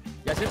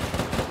 Yes, it.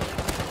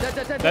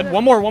 Dead.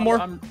 One more. One more.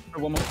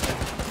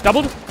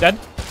 Doubled. Dead.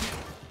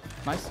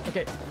 Nice.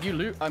 Okay, you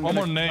loot. One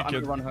more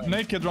naked.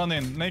 Naked run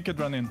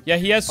in. Yeah,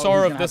 he has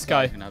SAR of this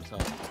guy.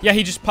 Yeah,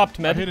 he just popped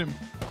I med. hit him.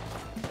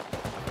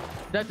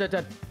 Dead.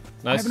 I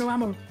Nice. have no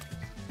ammo.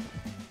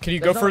 Can you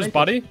go for his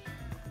body?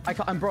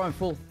 I'm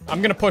full.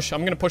 I'm gonna push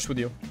with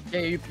you.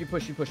 Yeah, you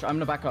push. I'm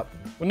gonna back up.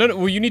 Well,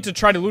 no, you need to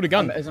try to loot a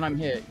gun. I'm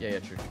here. Yeah,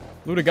 true.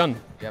 Loot a gun.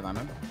 You have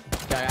ammo?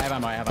 Yeah, I have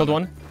ammo. Killed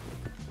one.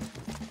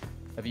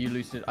 Have you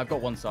looted? I've got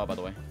 1 SAR, by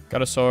the way.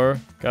 Got a SAR.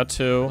 Got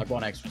 2. I've got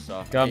 1 extra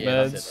SAR. Got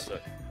meds. That's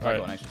it. I Alright.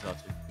 got 1 extra SAR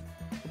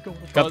too.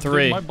 Got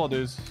 3. My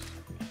bodies.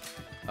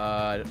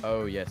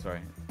 Oh yeah, sorry.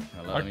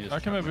 Let me just I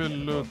can maybe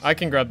loot. I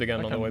can grab the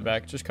gun on the way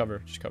back. Just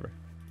cover.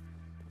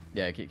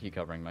 Yeah, keep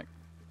covering, Mike.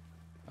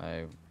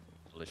 I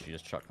literally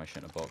just chucked my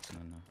shit in a box and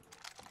then.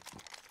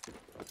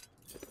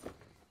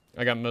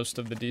 I got most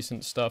of the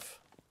decent stuff.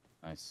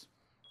 Nice.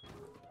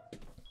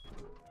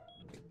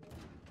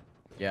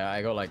 Yeah,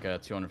 I got like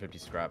 250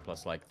 scrap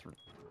plus like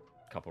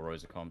a couple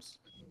rows of comps.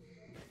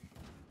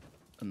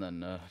 And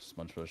then just a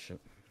bunch of shit.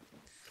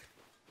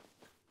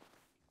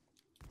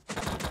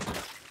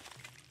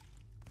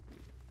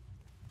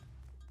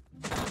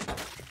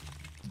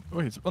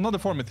 Wait, another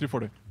for me,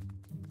 340.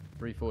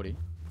 340.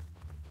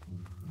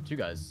 2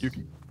 guys. You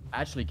can...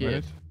 Actually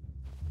give. Right.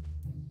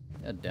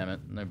 Yeah, damn it.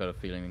 No better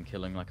feeling than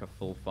killing like a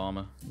full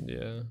farmer.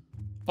 Yeah.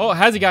 Oh,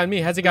 has a guy on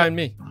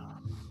me.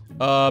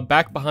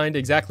 Back behind,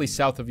 exactly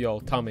south of y'all.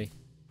 Tommy.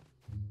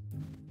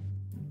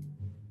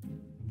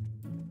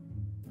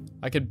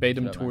 I could bait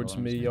him towards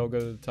me. Y'all go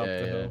to the top of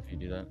the hill. If you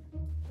do that.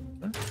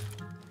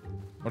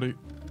 Are they...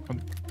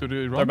 Do they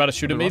run? They're about to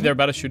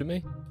shoot at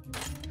me.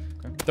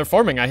 Okay. They're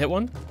farming. I hit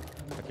one.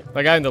 Okay.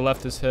 That guy on the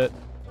left is hit.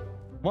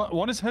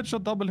 One is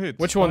headshot, double hit.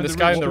 Which one? This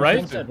guy on the right?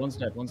 One's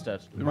dead.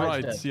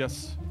 Right, dead.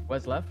 yes.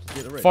 Where's left? Is he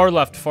at the ridge?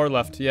 Far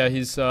left. Yeah,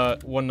 he's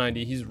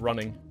 190. He's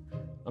running.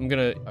 I'm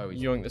gonna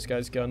yoink this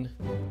guy's gun.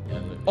 Yeah,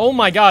 look. Oh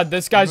my god,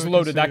 this guy's Where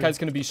loaded. is That he? guy's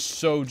gonna be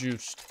so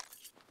juiced.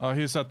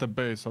 He's at the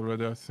base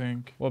already, I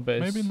think. What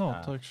base? Maybe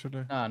not,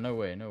 actually. Ah, no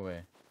way.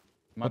 Might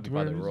But be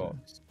by the where is it?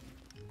 rocks.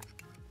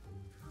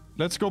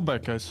 Let's go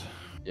back, guys.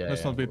 Yeah,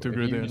 Let's not be too If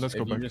greedy. you just- Let's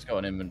go if back. You just got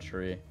an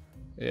inventory.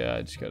 Yeah,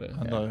 I just gotta.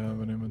 And I have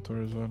an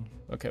inventory as well.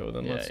 Okay, well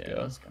then let's go.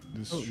 Let's go.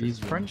 This Oh, should these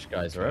be- French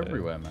guys are Okay.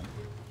 everywhere, man.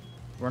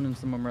 Running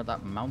somewhere at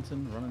that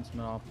mountain, running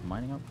some of our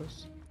mining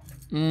outposts.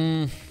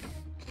 I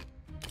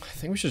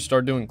think we should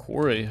start doing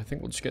quarry. I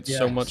think we'll just get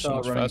so much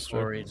faster.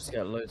 Quarry, just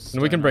get loads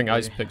And we can stone bring up,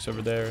 ice really. picks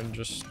over there and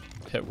just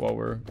hit while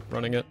we're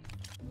running it.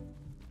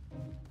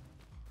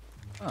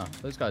 Ah,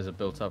 those guys are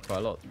built up quite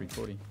a lot.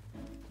 340.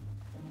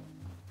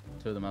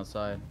 2 of them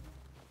outside.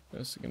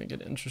 This is gonna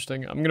get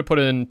interesting. I'm gonna put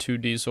in 2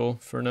 diesel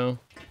for now.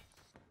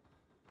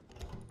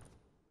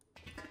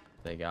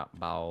 They got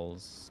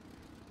bowels.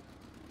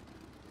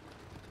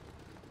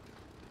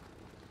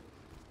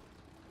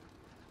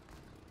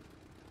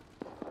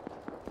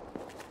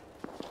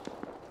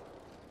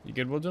 You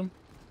good, Willjum?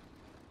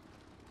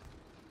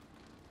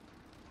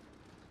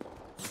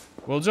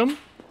 Willjum?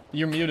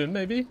 You're muted,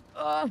 maybe?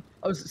 I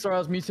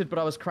was muted, but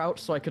I was crouched,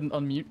 so I couldn't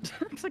unmute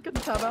because I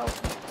couldn't tab out.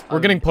 We're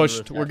getting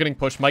pushed. We're getting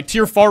pushed. Mike, to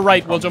your far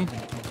right, Willjum.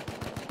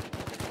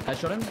 I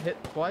shot him.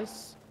 Hit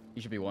twice.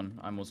 He should be 1.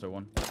 I'm also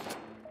 1.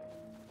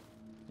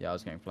 Yeah, I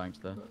was getting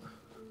flanked there.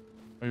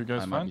 Are you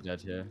guys I might fine? be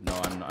dead here. No,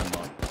 I'm not.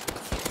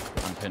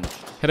 I'm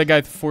pinched. Hit a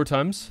guy 4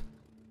 times.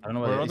 I don't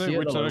know Where whether are is they? he at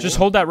Which the are low they? Just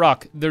wall? hold that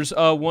rock. There's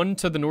one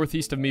to the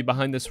northeast of me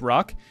behind this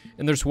rock,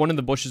 and there's one in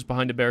the bushes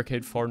behind a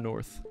barricade far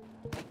north.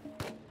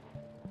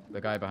 The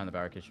guy behind the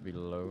barricade should be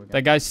low again.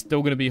 That guy's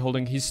still gonna be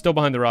holding. He's still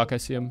behind the rock. I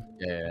see him.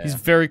 Yeah. He's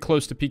very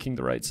close to peeking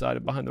the right side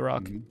of behind the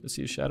rock. I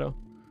see his shadow.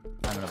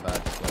 I'm in a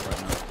bad spot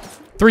right now.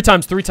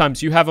 3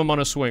 times. You have him on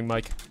a swing,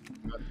 Mike.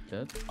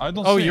 Dead? I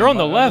don't Oh, see you're him, on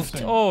the I don't left. see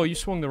him. Oh, you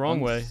swung the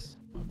wrong way.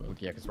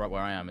 Yeah, because right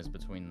where I am is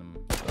between them.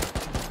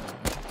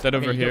 Dead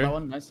over you killed here. that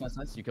one. Nice.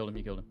 You killed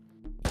him.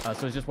 So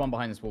there's just one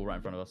behind this wall right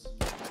in front of us.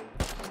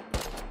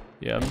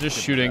 Yeah, I'm just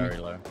Should be shooting. Very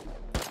low.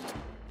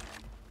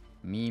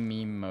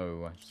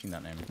 Mo. I've seen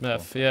that name.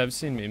 Meth. Yeah, I've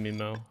seen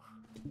Mo.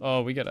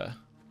 Oh, we gotta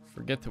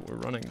forget that we're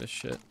running this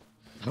shit.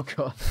 Oh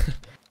god.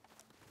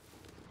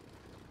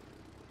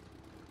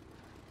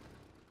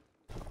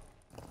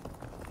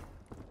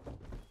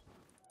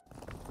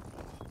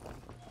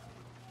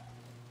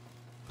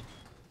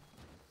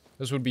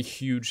 This would be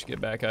huge to get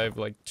back. I have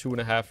like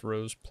 2.5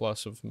 rows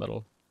plus of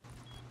metal.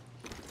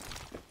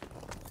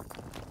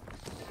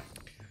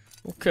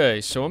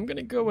 Okay, so I'm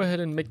gonna go ahead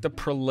and make the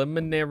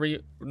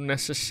preliminary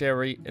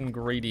necessary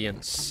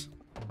ingredients.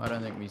 I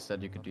don't think we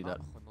said you could do that.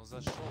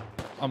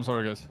 I'm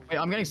sorry, guys. Wait,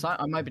 I'm getting sight.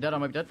 I might be dead.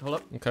 Hold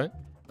up. Okay.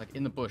 Like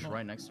in the bush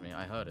right next to me.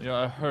 I heard it. Yeah,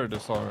 I heard the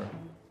SAR.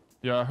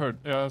 Yeah, I heard.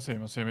 Yeah, I see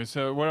him. It's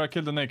where I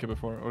killed the naked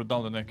before, or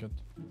down the naked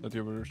that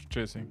you were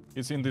chasing.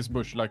 It's in this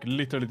bush, like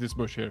literally this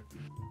bush here.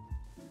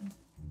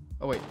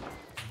 Oh wait.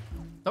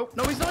 No,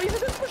 he's not. He's in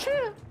this bush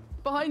here.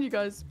 Behind you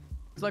guys.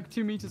 He's like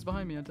 2 meters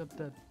behind me. I'm dead.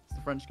 It's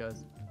the French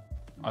guys.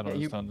 I don't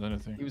understand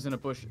anything. He was in a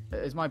bush.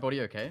 Is my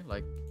body okay?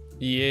 Like.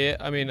 Yeah,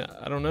 I mean,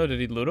 I don't know. Did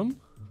he loot him?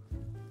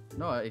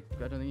 No, I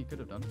don't think he could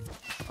have done.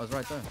 I was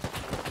right there.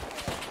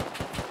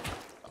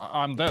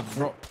 I'm dead,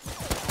 bro.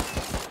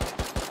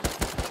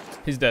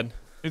 He's dead.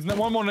 It's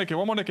one more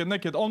naked,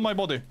 naked on my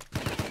body.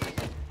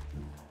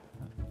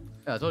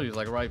 Yeah, I told you, he was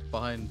like right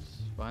behind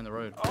the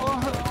road.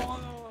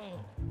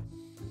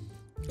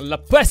 La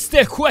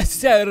peste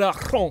cuesera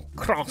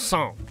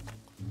croissant.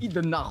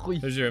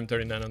 There's your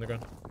M39 on the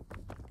ground.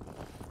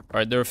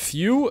 Alright, there are a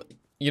few...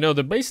 You know,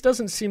 the base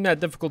doesn't seem that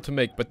difficult to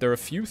make, but there are a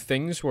few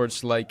things where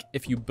it's like,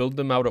 if you build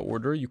them out of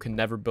order, you can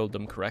never build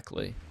them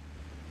correctly.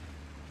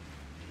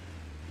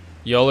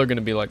 Y'all are gonna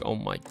be like, oh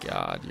my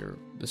god,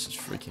 this is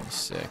freaking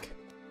sick.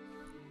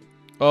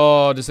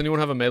 Oh, does anyone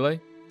have a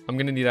melee? I'm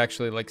gonna need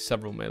actually like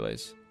several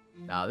melees.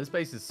 Nah, this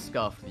base is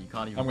scuffed. You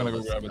can't even. I'm gonna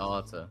go grab it.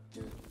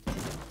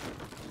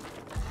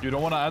 You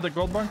don't want to add a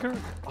gold bunker?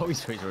 Oh,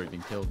 he's already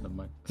been killed. Never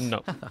mind.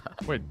 No.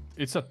 Wait,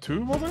 it's a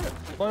 2 over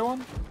by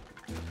 1?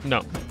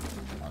 No.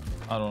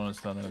 I don't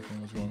understand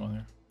anything. What's going on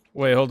here?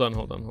 Wait, hold on.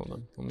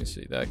 Let me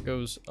see. That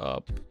goes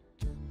up.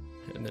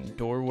 And then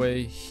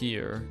doorway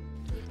here.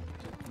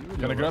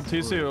 Can I grab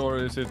TC or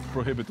is it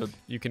prohibited?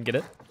 You can get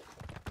it.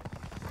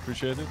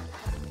 Appreciate it.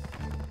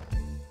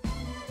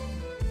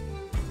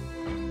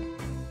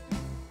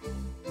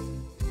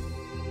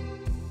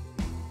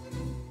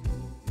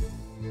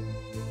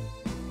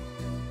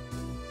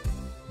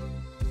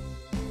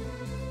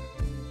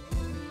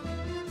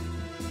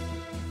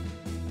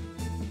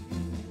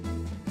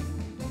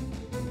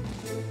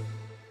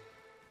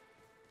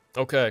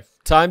 Okay,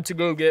 time to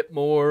go get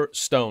more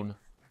stone.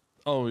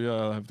 Oh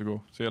yeah, I have to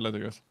go. See you later,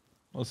 guys.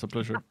 It was a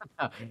pleasure.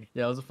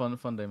 Yeah, it was a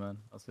fun day, man.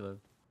 I'll see you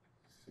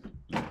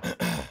later.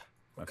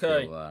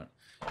 Okay.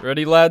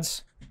 Ready,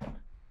 lads?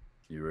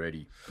 You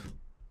ready?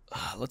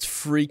 Let's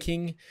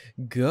freaking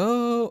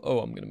go. Oh,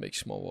 I'm gonna make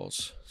small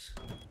walls.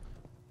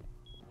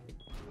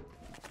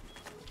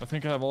 I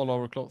think I have all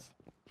our clothes.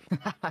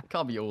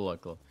 Can't be all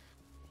like.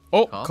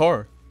 Oh,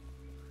 car.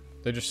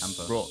 They just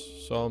Camper.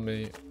 saw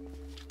me.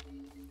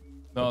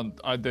 No,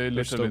 they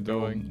literally still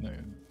going.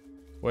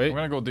 Wait. I'm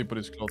gonna go deep with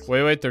this cloth.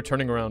 Wait, they're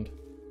turning around.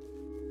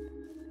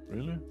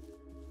 Really?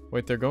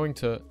 Wait, they're going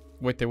to...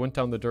 Wait, they went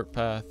down the dirt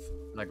path.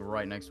 Like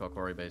right next to our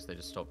quarry base, they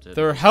just stopped it.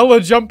 They're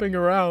hella jumping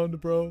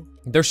around, bro.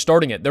 They're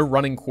starting it. They're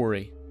running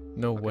quarry.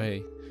 No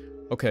way.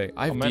 Okay,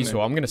 I have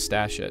diesel. I'm gonna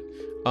stash it.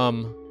 How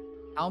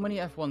many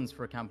F1s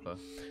for a camper?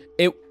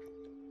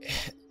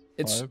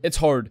 It's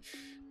hard.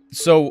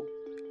 So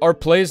our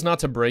play is not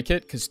to break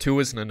it because 2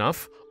 isn't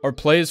enough. Our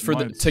play is for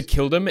to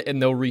kill them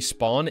and they'll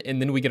respawn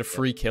and then we get a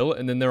free kill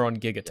and then they're on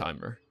giga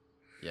timer.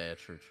 Yeah,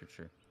 true.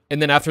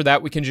 And then after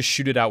that we can just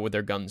shoot it out with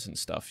their guns and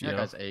stuff. You know?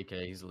 That guy's AK.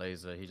 He's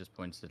laser. He just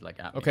pointed like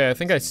at me. Okay, I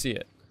think I see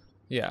it.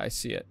 Yeah, I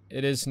see it.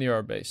 It is near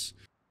our base.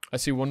 I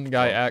see one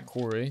guy at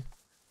quarry.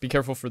 Be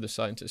careful for the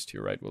scientist to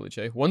your right, Willie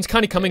J. One's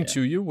kind of coming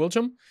to you,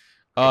 Willjum.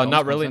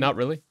 Not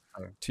really.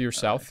 Oh. To your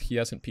south. He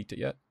hasn't peeked it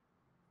yet.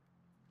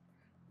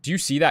 Do you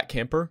see that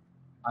camper?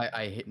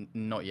 I hit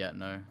not yet,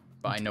 no.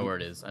 But I know where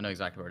it is. I know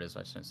exactly where it is.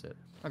 I just don't see it.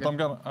 Okay.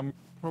 I'm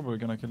probably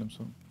gonna kill him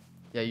soon.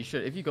 Yeah, you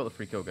should. If you got the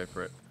free kill, go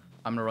for it.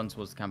 I'm gonna run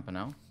towards the camper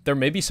now. There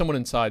may be someone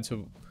inside,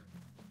 so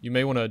you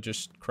may want to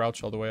just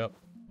crouch all the way up.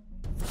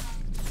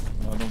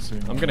 No, I don't see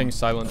him. I'm getting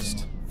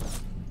silenced.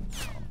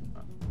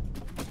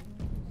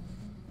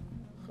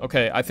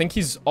 Okay, I think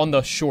he's on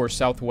the shore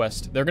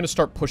southwest. They're gonna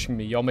start pushing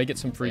me. Y'all may get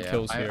some free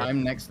kills here.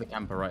 I'm next to the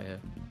camper right here.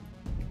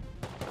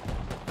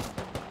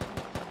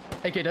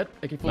 AK dead.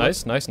 AK full.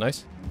 Nice.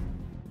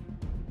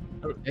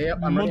 Yeah,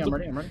 I'm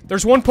ready.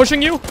 There's one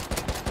pushing you.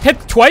 Hit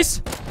twice.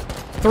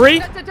 3.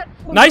 Dead.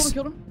 Nice.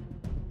 Killed him.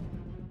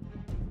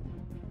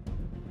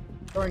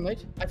 Throwing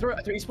nade. I threw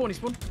it. He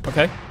spawned.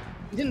 Okay.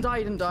 He didn't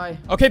die.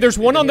 Okay, there's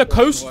one on the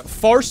coast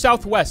far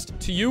southwest.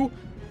 To you.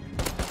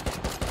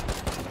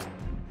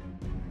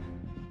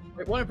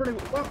 Wait, one in front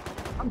of me.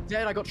 I'm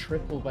dead. I got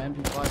tripled by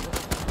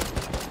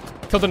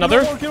MP5. Killed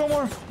another. Kill one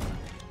more.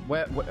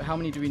 Where? How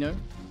many do we know?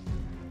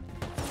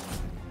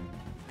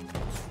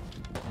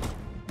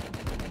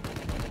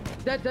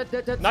 Dead.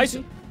 Nice.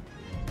 CC.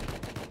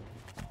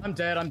 I'm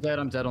dead. I'm dead.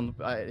 On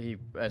he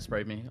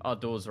sprayed me. Our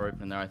doors are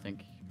open in there. I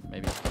think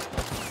maybe.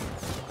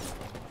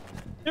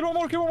 Kill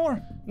one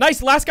more.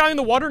 Nice. Last guy in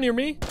the water near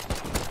me.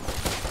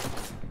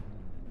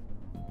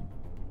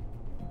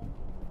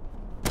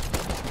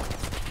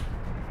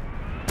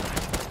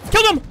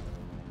 Killed him.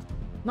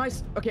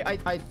 Nice. Okay,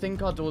 I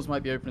think our doors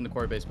might be open in the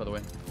quarry base, by the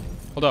way.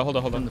 Hold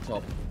on. On the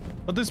top.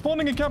 But they're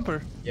spawning a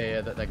camper.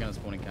 Yeah, they're gonna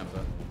spawn in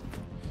camper.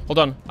 Hold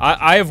on.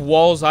 I have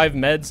walls. I have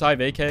meds. I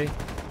have AK.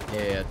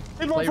 Yeah.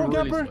 Kill one from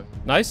camper. Slow.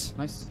 Nice.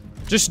 Nice.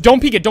 Just don't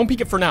peek it. Don't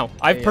peek it for now.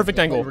 I have perfect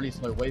play angle. really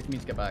slow. Wait for me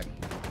to get back.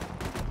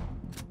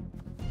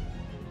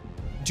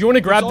 Do you want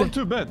to grab It's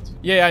the? R2 bed.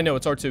 Yeah, I know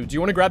it's R2. Do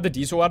you want to grab the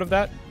diesel out of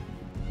that,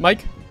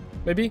 Mike?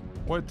 Maybe.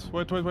 Wait. Do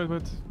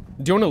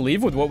you want to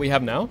leave with what we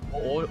have now?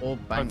 Or I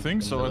bank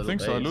think in so. the I little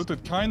think so. I base.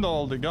 looted kinda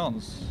all the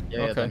guns.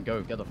 Yeah, Okay. then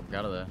go. Get the fuck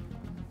out of there.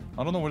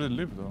 I don't know where they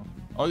live though.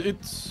 Oh,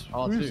 it's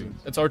R2. who is it?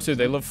 It's R2.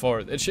 They live far.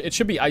 It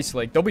should be Ice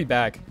Lake. They'll be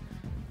back.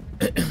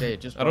 Yeah,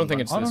 just I don't run, think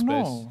run. it's I this don't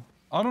base. know.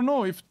 I don't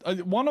know if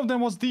one of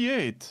them was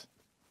D8.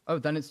 Oh,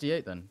 then it's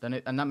D8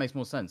 then. And that makes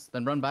more sense.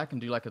 Then run back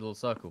and do like a little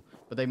circle.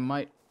 But they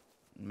might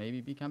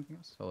maybe be camping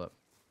us. Hold up.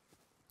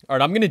 All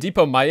right, I'm gonna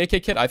depot my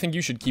AK kit. I think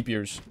you should keep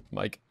yours,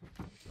 Mike.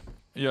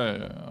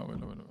 Yeah. I will.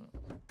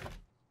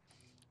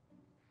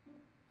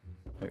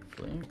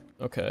 Hopefully.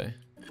 Okay.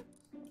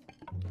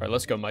 All right,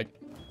 let's go, Mike.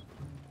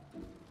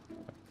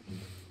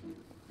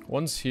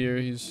 One's here.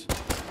 He's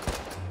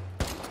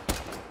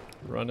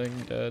running,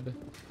 dead.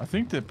 I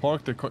think they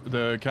parked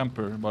the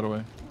camper, by the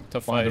way, To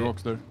behind fight. the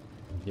rocks there.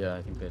 Yeah,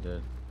 I think they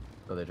did.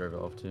 But they drove it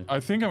off too. I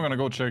think I'm gonna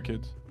go check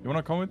it. You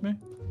wanna come with me?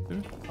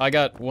 Dude? I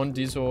got one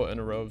diesel and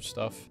a row of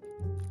stuff.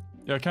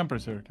 Yeah,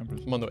 camper's here.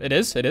 I'm on the. It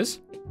is.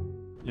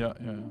 Yeah.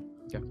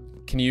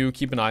 Can you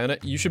keep an eye on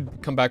it? You should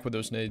come back with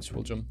those nades,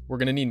 Willjum. We're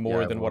gonna need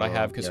more Yeah, than what I we'll,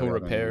 have because yeah, he'll we're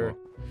gonna need repair.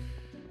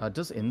 more.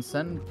 Does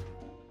Incend?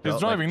 He's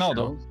driving now,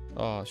 though.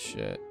 Oh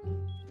shit.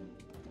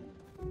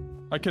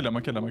 I kill him.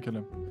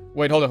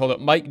 Wait, hold up.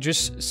 Mike,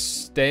 just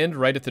stand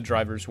right at the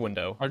driver's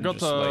window. I and got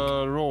just, a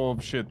like, row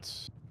of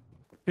shit.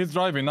 He's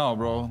driving now,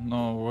 bro.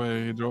 No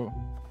way, he drove.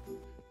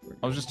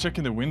 I was just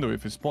checking the window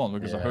if he spawned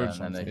because I heard and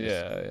then something. they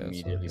Yeah, just yeah,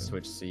 immediately so-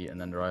 switch seat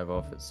and then drive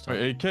off. It's tough.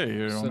 Wait, AK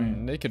here it's on a me.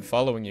 naked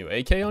following you.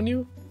 AK on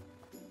you?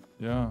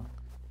 Yeah.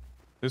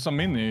 There's a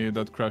mini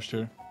that crashed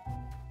here.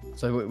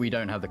 So we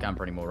don't have the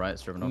camper anymore, right?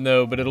 It's driven off.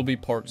 No, but it'll be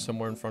parked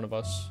somewhere in front of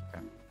us.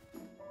 Okay.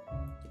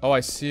 Oh, I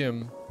see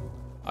him.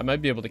 I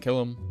might be able to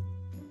kill him.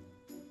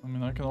 I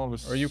mean, I can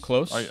always... Are you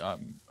close?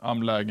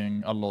 I'm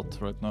lagging a lot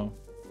right now.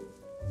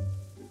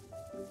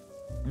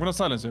 I'm gonna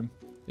silence him.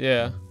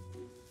 Yeah.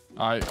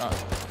 I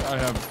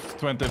have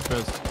 20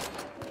 FPS.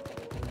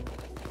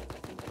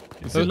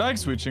 Is he lag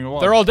switching or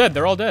what? They're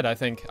all dead, I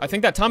think. I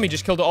think that Tommy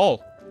just killed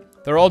all.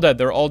 They're all dead.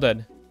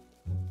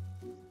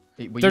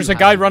 There's a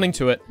guy running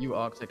to it. You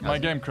Arctic. My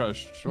game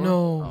crashed. Sure.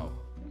 No. Oh.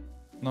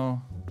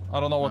 No. I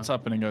don't know what's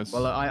happening, guys.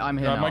 Well, I'm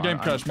here Yeah, now. my game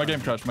crashed. My game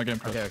crashed. Okay.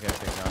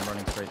 I'm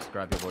running straight to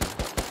grab your body.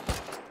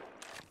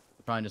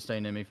 Trying to stay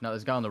near me. Now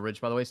there's a guy on the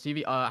ridge, by the way.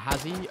 Stevie,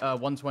 has he?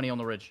 120 on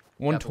the ridge.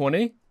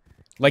 120?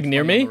 Like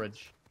near 120 on me? the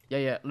ridge.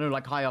 Yeah. No,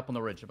 like high up on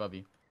the ridge above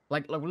you.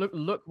 Like look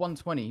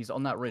 120. He's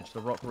on that ridge, the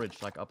rock ridge,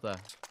 like up there.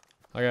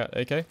 I got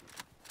AK.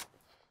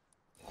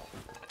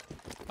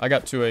 I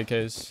got 2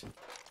 AKs.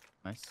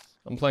 Nice.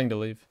 I'm playing to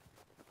leave.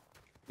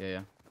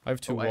 Yeah. I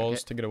have 2 wait, walls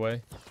okay. to get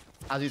away.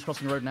 As he's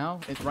crossing the road now,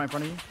 it's right in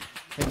front of you.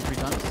 Hit him 3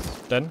 times.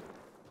 Dead?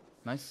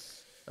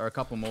 Nice. There are a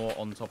couple more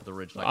on top of the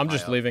ridge. Like, I'm high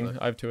just up, leaving.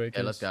 but- I have 2 AKs.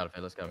 Yeah, let's get out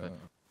of here.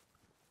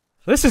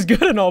 This is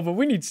good and all, but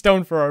we need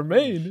stone for our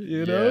main,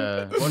 you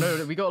know? Yeah. Well,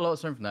 no, we got a lot of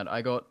stone from that.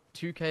 I got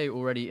 2k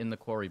already in the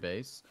quarry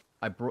base.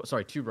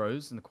 2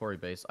 rows in the quarry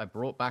base. I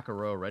brought back a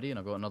row already, and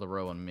I've got another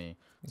row on me.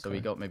 So we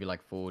Okay. got maybe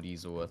like 4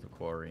 diesel worth of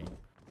quarry.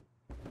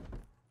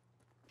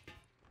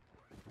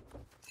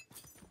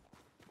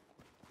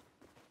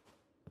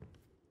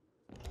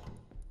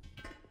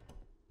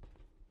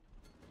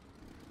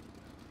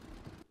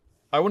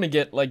 I want to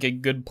get like a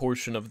good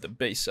portion of the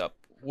base up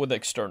with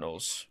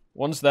externals.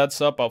 Once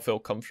that's up, I'll feel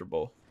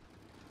comfortable.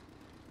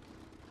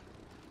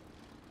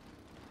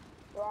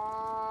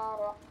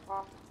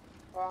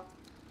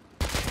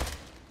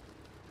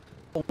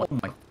 Oh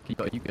my!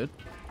 Are you good?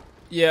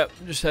 Yeah,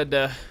 just had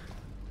to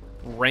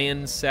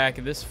ransack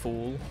this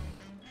fool.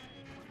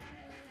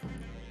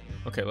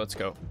 Okay, let's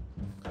go.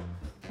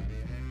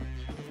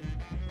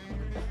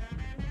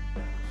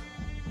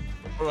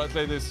 Alright,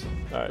 ladies.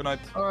 Alright. Good night.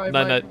 All right.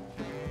 Night, bye. night.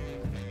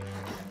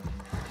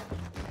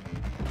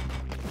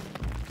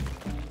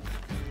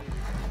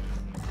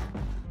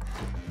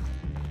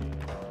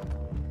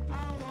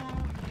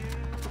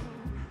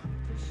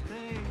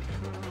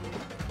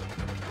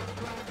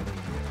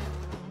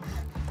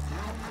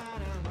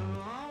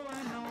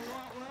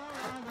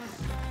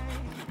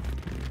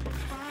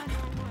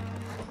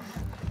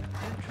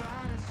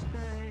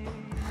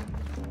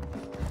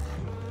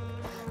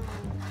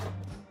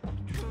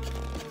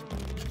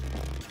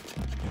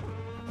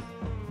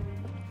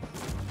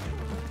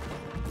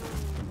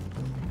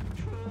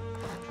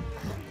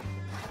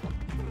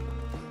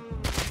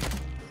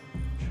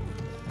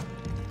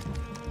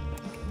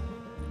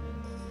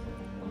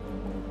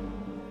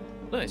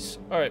 Nice.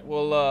 All right,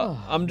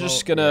 well, I'm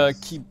just gonna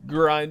keep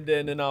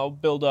grinding, and I'll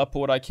build up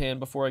what I can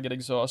before I get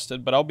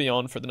exhausted, but I'll be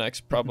on for the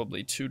next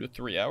probably 2 to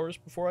 3 hours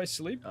before I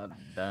sleep. God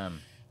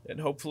damn.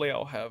 And hopefully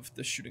I'll have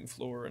the shooting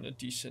floor in a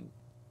decent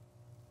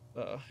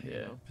you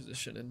know,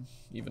 position, and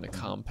even a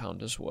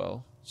compound as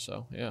well.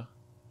 So, yeah.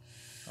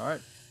 All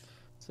right.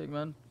 Sick,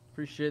 man.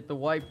 Appreciate the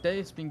wipe day.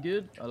 It's been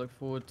good. I look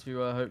forward to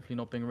hopefully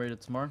not being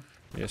raided tomorrow.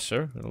 Yes,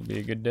 sir. It'll be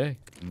a good day.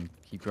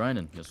 Keep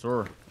grinding. Yes,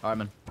 sir. All right,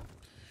 man.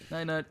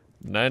 Night-night.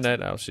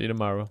 Night-night. I'll see you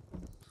tomorrow.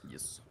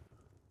 Yes.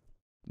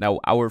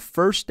 Now, our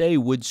first day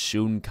would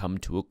soon come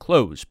to a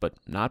close, but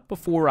not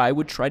before I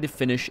would try to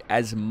finish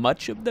as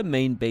much of the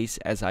main base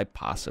as I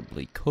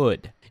possibly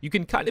could. You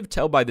can kind of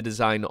tell by the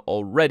design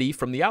already.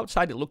 From the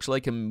outside, it looks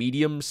like a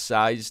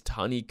medium-sized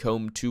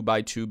honeycomb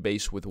 2x2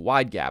 base with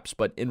wide gaps,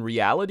 but in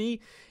reality,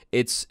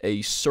 it's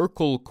a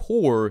circle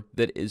core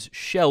that is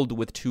shelled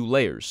with 2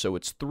 layers. So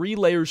it's 3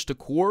 layers to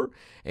core,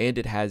 and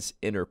it has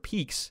inner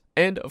peaks,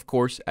 and of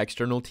course,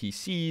 external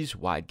TCs,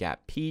 wide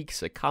gap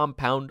peaks, a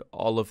compound,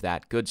 all of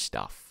that good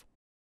stuff.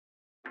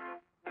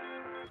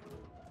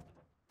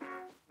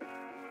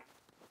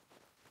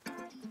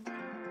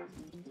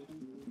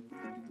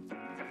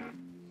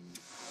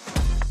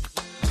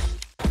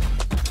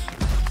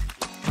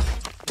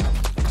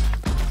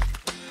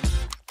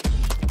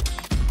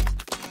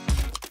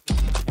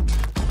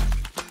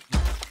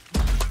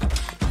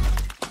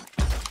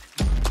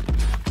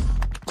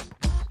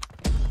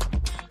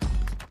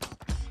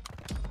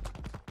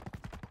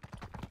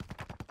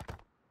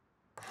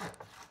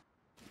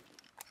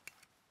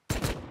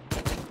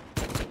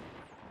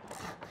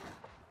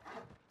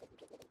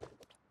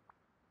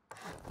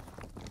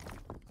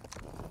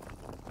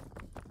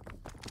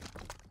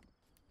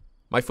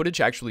 My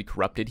footage actually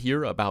corrupted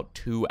here, about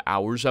 2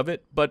 hours of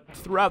it, but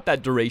throughout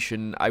that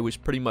duration, I was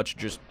pretty much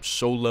just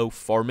solo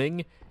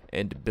farming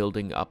and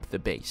building up the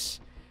base.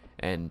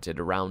 And at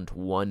around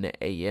 1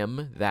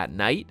 a.m. that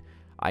night,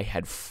 I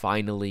had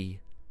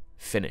finally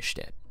finished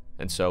it.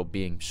 And so,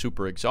 being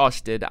super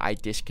exhausted, I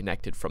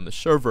disconnected from the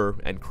server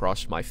and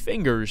crossed my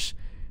fingers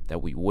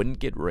that we wouldn't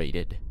get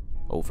raided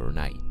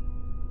overnight.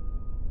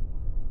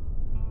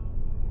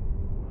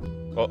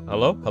 Oh,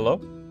 hello? Hello?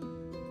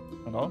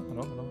 Hello?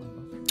 Hello? Hello?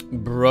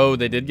 Bro,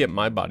 they did get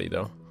my body,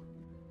 though.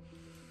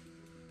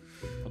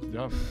 What did you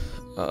have?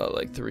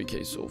 Like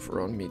 3k sulfur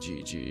on me,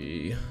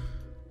 GG.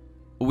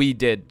 We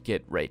did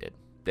get raided.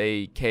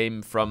 They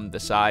came from the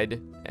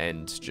side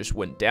and just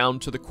went down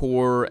to the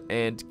core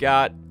and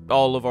got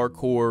all of our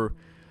core,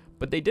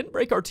 but they didn't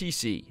break our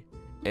TC.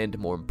 And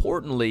more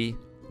importantly,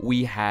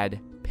 we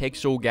had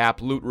pixel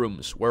gap loot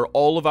rooms where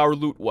all of our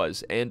loot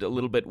was, and a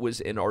little bit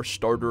was in our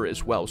starter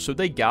as well. So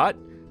they got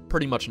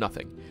pretty much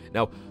nothing.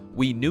 Now,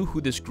 we knew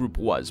who this group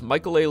was.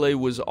 Maikelele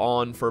was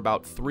on for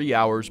about 3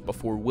 hours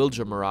before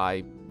Willjum and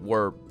I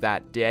were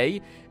that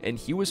day, and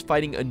he was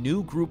fighting a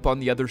new group on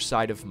the other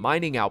side of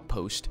Mining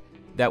Outpost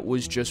that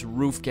was just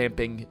roof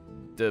camping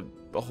the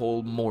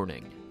whole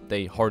morning.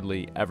 They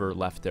hardly ever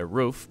left their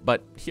roof,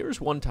 but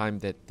here's one time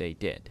that they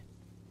did.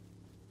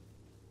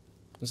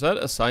 Is that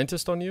a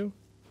scientist on you?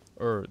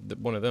 Or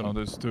one of them? No,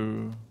 there's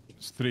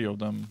 3 of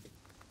them.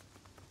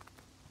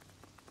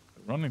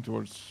 Running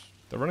towards...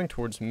 They're running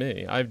towards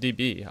me. I have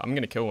DB. I'm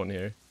gonna kill one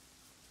here.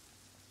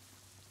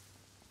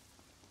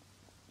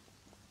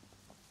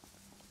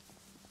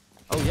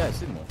 Oh yeah, I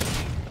see them all.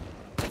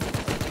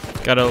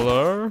 Got a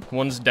lure.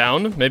 One's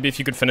down. Maybe if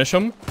you could finish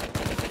him.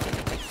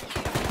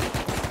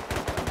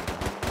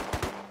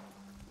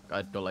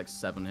 I got like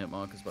 7 hit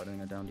markers, but I don't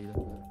think I downed either.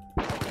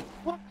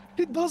 What?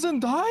 He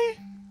doesn't die?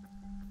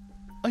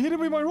 I hit him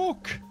with my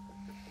rock.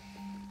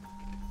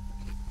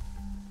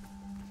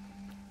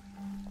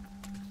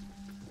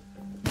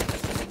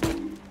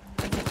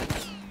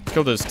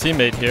 Killed his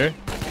teammate here.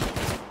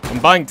 I'm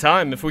buying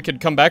time. If we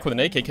could come back with an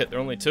AK kit, they're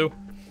only 2.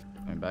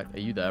 Coming back. Are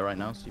you there right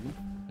now, Stevie?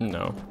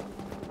 No.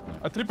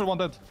 I triple one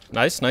dead.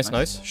 Nice, nice,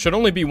 nice. Should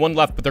only be 1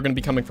 left, but they're gonna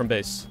be coming from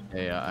base.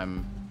 Yeah,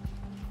 I'm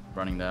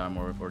running there. I'm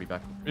already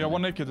back. Yeah,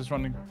 1 naked is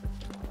running.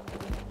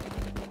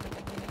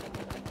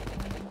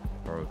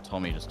 Bro,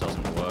 Tommy just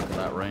doesn't work at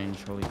that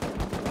range. Holy.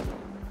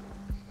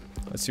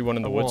 I see one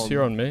in the woods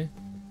here on me.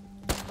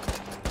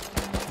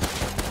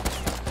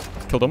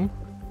 Killed him.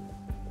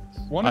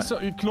 One is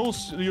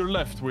close to your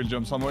left,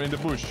 Willjum, somewhere in the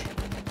bush.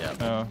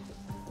 Yeah.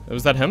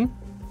 Was that him?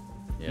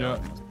 Yeah.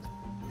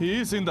 He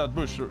is in that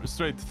bush,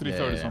 straight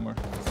 330 somewhere.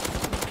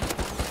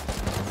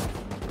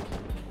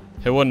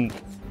 Hit one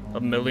a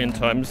million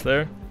times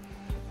there.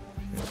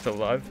 He's still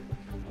alive.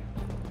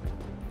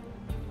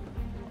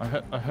 I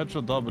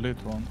headshot double hit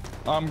one.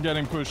 I'm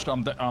getting pushed.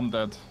 I'm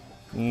dead.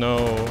 No.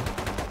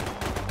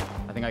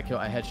 I think I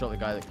headshot the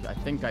guy that... I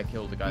think I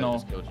killed the guy that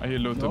just killed you. He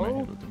looted me. He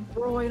looted me.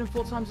 Bro, I hit him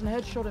 4 times and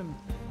headshot him.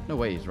 No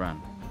way, he's ran.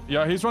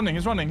 Yeah, he's running.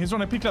 He's running. He's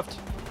running. Peek left.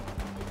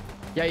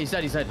 Yeah, he's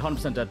dead. He's dead.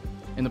 100% dead.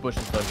 In the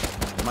bushes, though.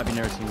 Might be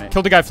near his teammate.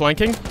 Killed the guy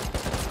flanking.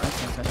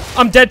 Nice.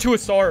 I'm dead to a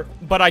SAR,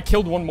 but I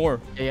killed one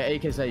more. Yeah,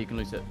 AK's there. You can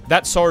lose it.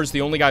 That SAR is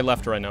the only guy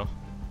left right now.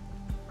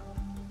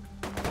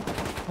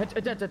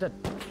 Dead.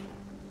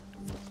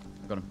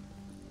 Got him.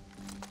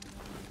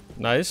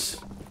 Nice.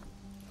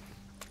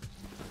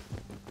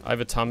 I have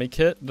a Tommy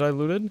kit that I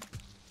looted.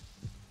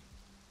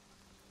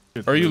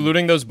 Are you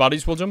looting those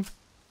bodies, Willjum?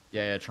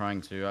 Yeah,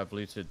 trying to. I've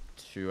looted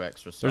 2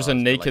 extra stars. There's a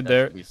naked there.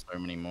 there. Should be so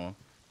many more.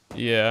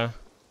 Yeah.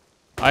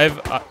 I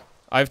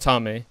have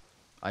Tommy.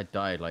 I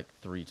died like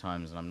 3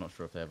 times, and I'm not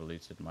sure if they ever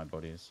looted my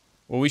bodies.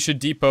 Well, we should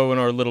depot in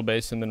our little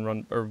base and then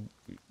run,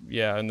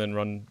 and then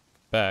run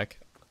back.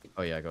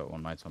 Oh yeah, I got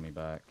my Tommy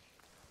back.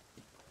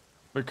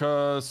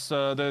 Because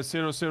the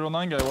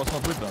 009 guy was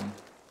not with them,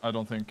 I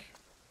don't think.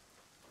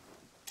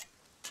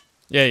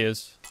 Yeah, he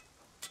is.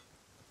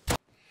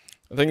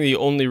 I think the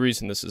only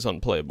reason this is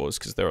unplayable is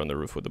because they're on the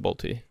roof with the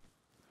bolty.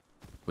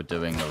 We're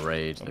doing a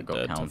raid that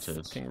got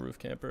counted. King roof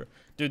camper.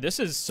 Dude, this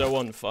is so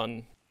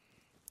unfun.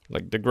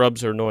 Like, the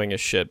grubs are annoying as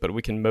shit, but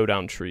we can mow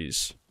down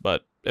trees.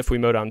 But if we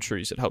mow down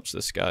trees, it helps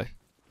this guy.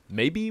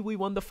 Maybe we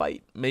won the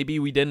fight. Maybe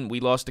we didn't. We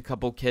lost a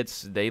couple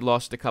kits. They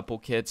lost a couple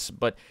kits.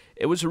 But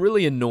it was a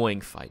really annoying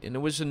fight. And it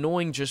was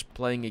annoying just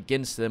playing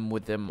against them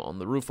with them on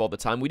the roof all the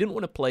time. We didn't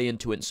want to play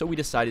into it, and so we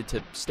decided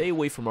to stay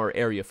away from our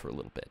area for a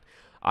little bit.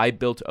 I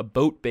built a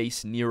boat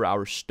base near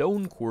our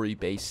stone quarry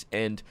base,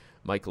 and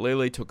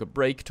Maikelele took a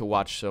break to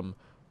watch some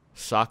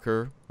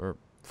soccer or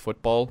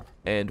football,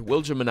 and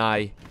Willjum and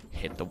I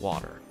hit the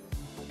water.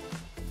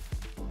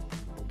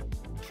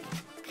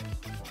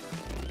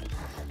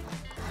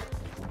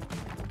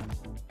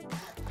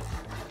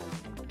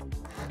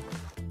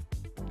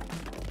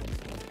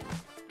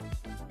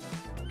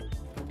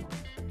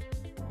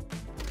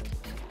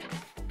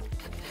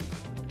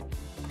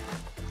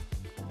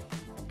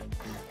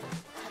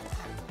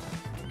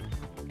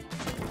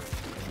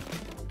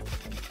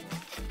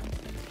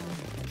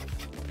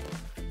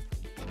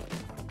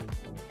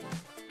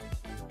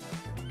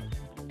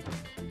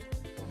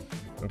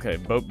 Okay,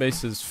 boat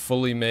base is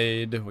fully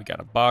made. We got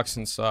a box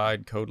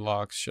inside, code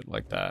locks, shit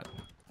like that.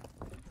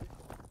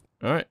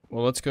 Alright,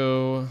 well let's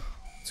go.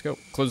 Let's go.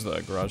 Close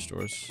the garage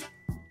doors.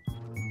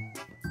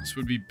 This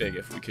would be big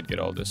if we could get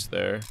all this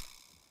there.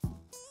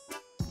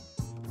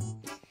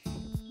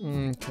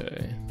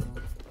 Okay.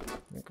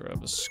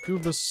 Grab a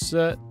scuba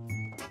set.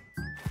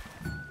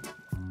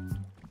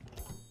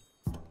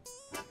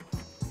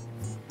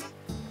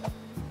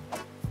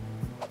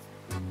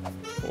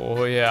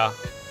 Oh yeah.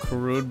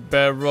 Crude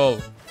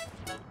barrel.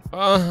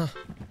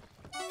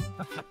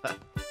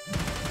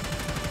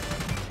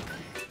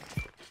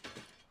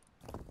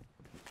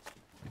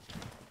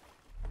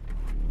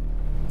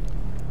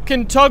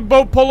 Can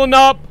tugboat pulling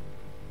up?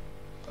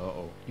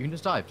 Uh-oh. You can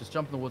just dive. Just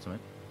jump in the water, mate.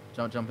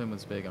 Jump in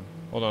with spear gun.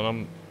 Hold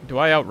on, do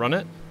I outrun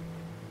it?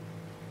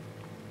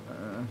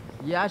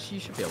 Yeah, actually,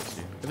 you should be able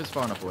to. If it's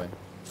far enough away.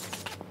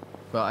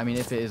 But, I mean,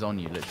 if it is on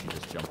you, literally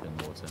just jump in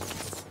the water.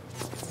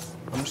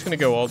 I'm just gonna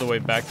go all the way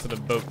back to the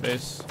boat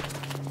base.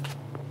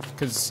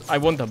 Because I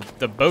want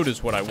the boat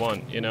is what I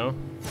want, you know?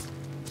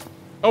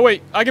 Oh,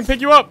 wait, I can pick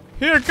you up.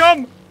 Here,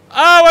 come.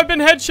 Oh, I've been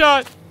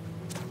headshot.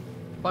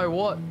 By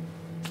what?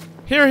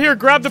 Here,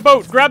 grab the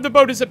boat. Grab the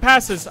boat as it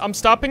passes. I'm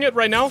stopping it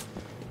right now.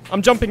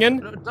 I'm jumping in.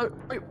 No,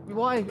 wait,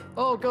 why?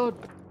 Oh, God.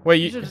 Wait,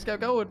 you should just get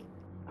going.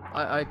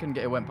 I couldn't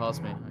get it. Went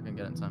past me. I couldn't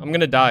get it in time. I'm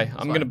gonna die.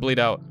 I'm gonna bleed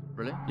out.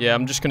 Really? Yeah,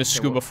 I'm just gonna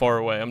scuba far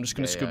away. I'm just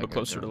gonna scuba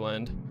closer to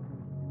land.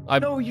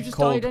 No, you just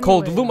died anyway.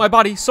 Cold. Loot my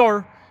body.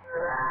 Sorry.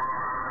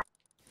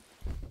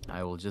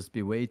 I will just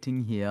be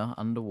waiting here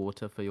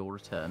underwater for your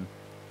return.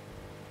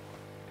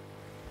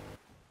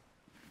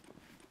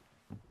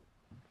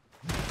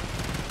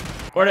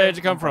 Where did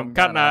you come from?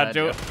 Cotton Eye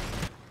Joe.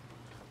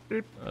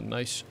 A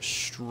nice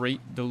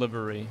straight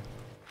delivery.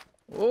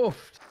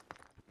 Oof.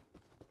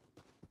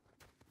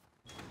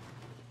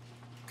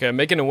 Okay, I'm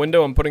making a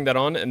window. I'm putting that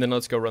on, and then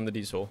let's go run the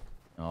diesel.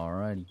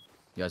 Alrighty.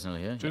 You guys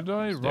nearly here? Should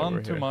I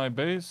run to my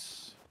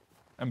base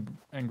and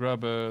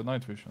grab a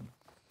night vision?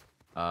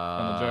 And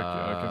a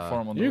Jackie, I can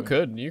farm on the way. You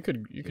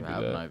could do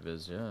have that. night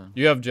viz, yeah.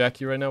 You have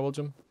Jackie right now,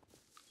 Willjum?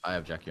 I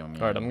have Jackie on me.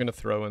 Alright, I'm gonna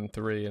throw in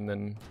 3, and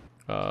then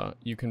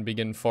you can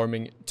begin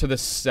farming to the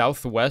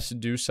southwest,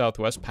 due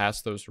southwest,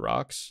 past those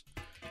rocks.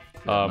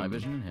 Night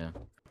vision in here?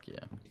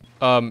 Yeah.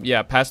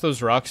 Yeah, past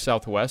those rocks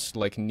southwest,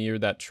 like near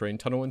that train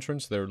tunnel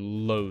entrance, there are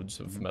loads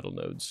of metal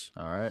nodes.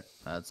 Alright,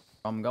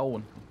 I'm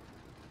going.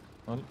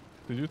 Well,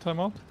 did you time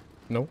out?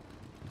 No.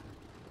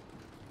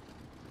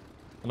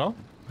 Hello?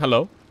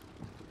 Hello?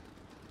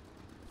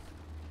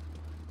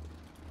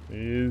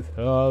 Is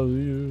how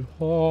you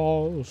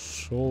are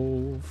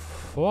so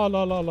fa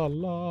la la la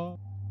la.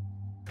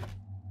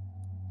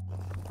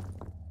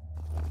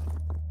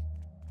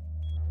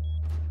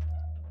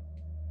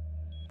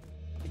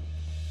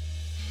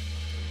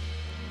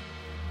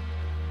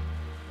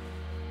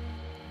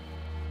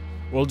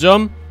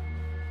 Willjum?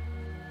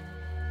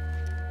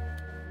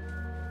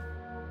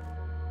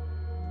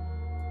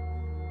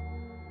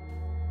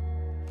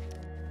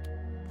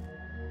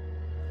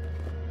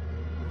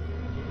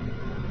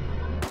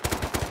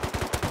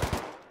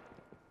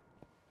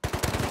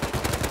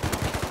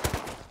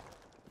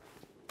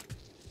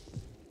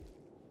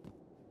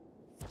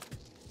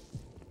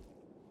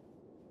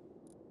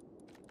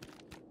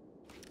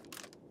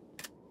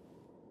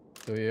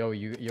 So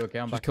you're okay?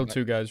 I'm Just back. killed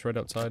 2 guys right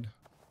outside.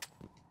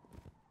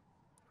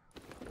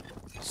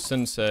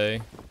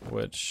 Sensei,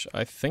 which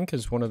I think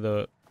is one of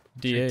the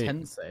D8.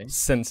 Tensei?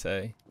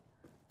 Sensei.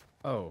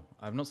 Oh,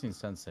 I've not seen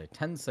Sensei.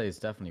 Tensei is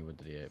definitely with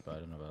the D8, but I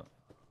don't know about...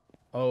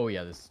 Oh,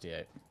 yeah, this is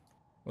D8.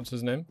 What's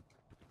his name?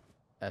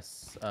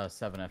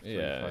 S7F3.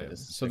 Yeah,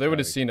 This is so the they would guy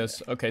have we seen can us.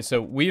 get. Okay,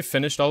 so we have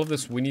finished all of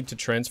this. We need to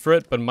transfer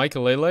it, but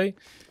Maikelele,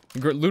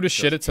 loot of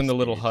shit, it's in the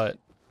little speed. hut.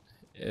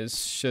 Is In the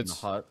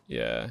shit's... hut.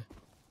 Yeah.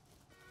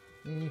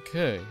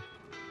 Okay.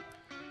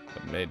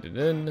 I made it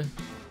in.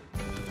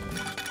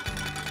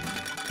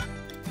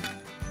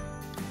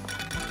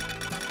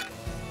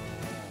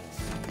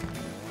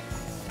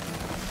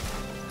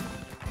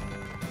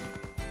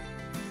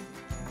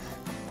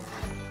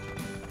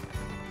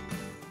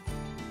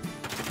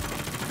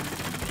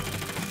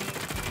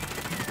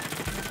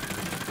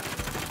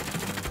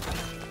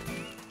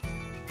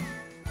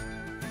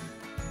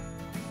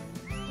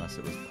 Unless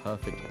it was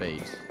perfect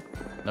bait.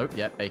 Nope,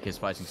 yep, AK's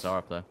fighting Star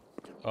up there.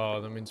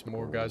 Oh, that means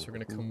more guys are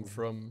gonna come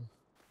from...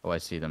 Oh, I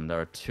see them. There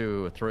are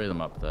 2 or 3 of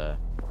them up there.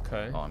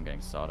 Okay. Oh, I'm getting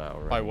started out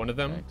already. By one of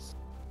them? Thanks.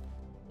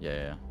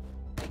 Yeah.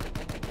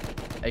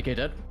 AK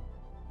dead.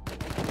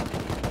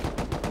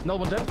 No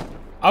one dead.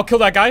 I'll kill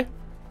that guy.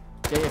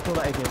 Yeah, kill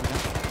that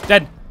AK.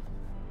 Dead.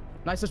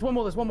 Nice, there's one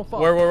more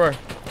far. Where?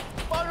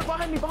 Oh,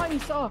 no, behind me,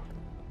 Star.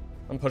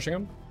 I'm pushing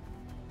him.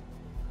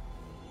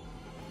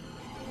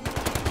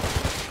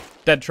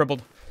 Dead,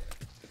 tripled.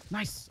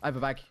 Nice. I have a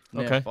bag.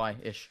 Okay.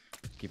 Nearby-ish.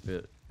 Keep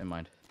it in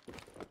mind.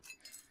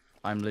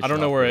 I'm literally I don't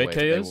know where AK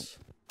halfway away. is.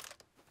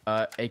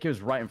 AK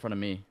is right in front of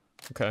me.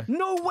 Okay.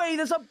 No way,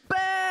 there's a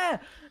bear!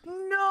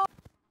 No!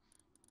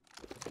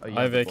 Oh, you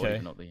I have the AK. body,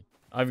 not the...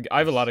 I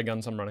have a lot of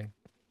guns. I'm running.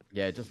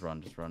 Yeah, just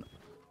run.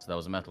 So there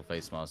was a metal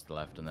face mask to the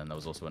left, and then there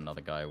was also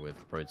another guy with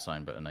road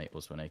sign, but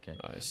also an AK.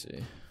 I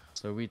see.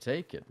 So we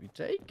take it.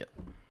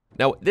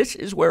 Now, this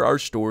is where our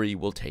story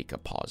will take a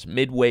pause,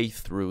 midway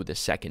through the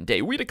second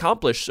day. We'd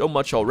accomplished so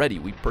much already.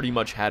 We pretty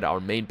much had our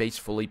main base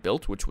fully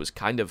built, which was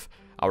kind of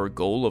our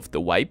goal of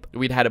the wipe.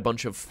 We'd had a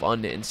bunch of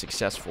fun and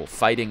successful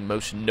fighting,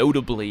 most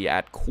notably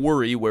at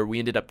Quarry, where we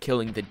ended up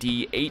killing the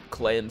D8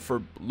 clan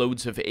for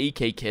loads of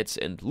AK kits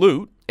and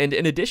loot. And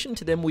in addition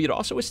to them, we had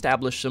also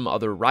established some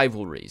other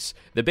rivalries.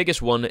 The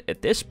biggest one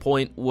at this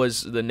point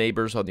was the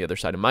neighbors on the other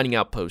side of Mining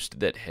Outpost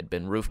that had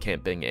been roof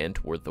camping and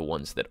were the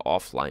ones that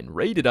offline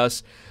raided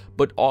us.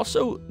 But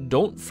also,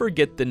 don't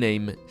forget the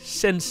name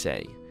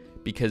Sensei,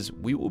 because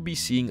we will be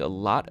seeing a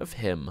lot of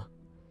him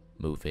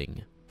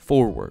moving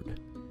forward.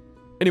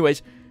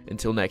 Anyways,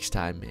 until next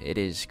time, it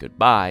is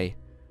goodbye.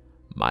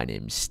 My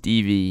name's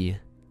Stevie.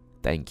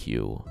 Thank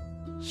you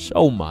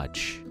so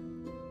much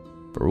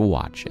for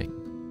watching.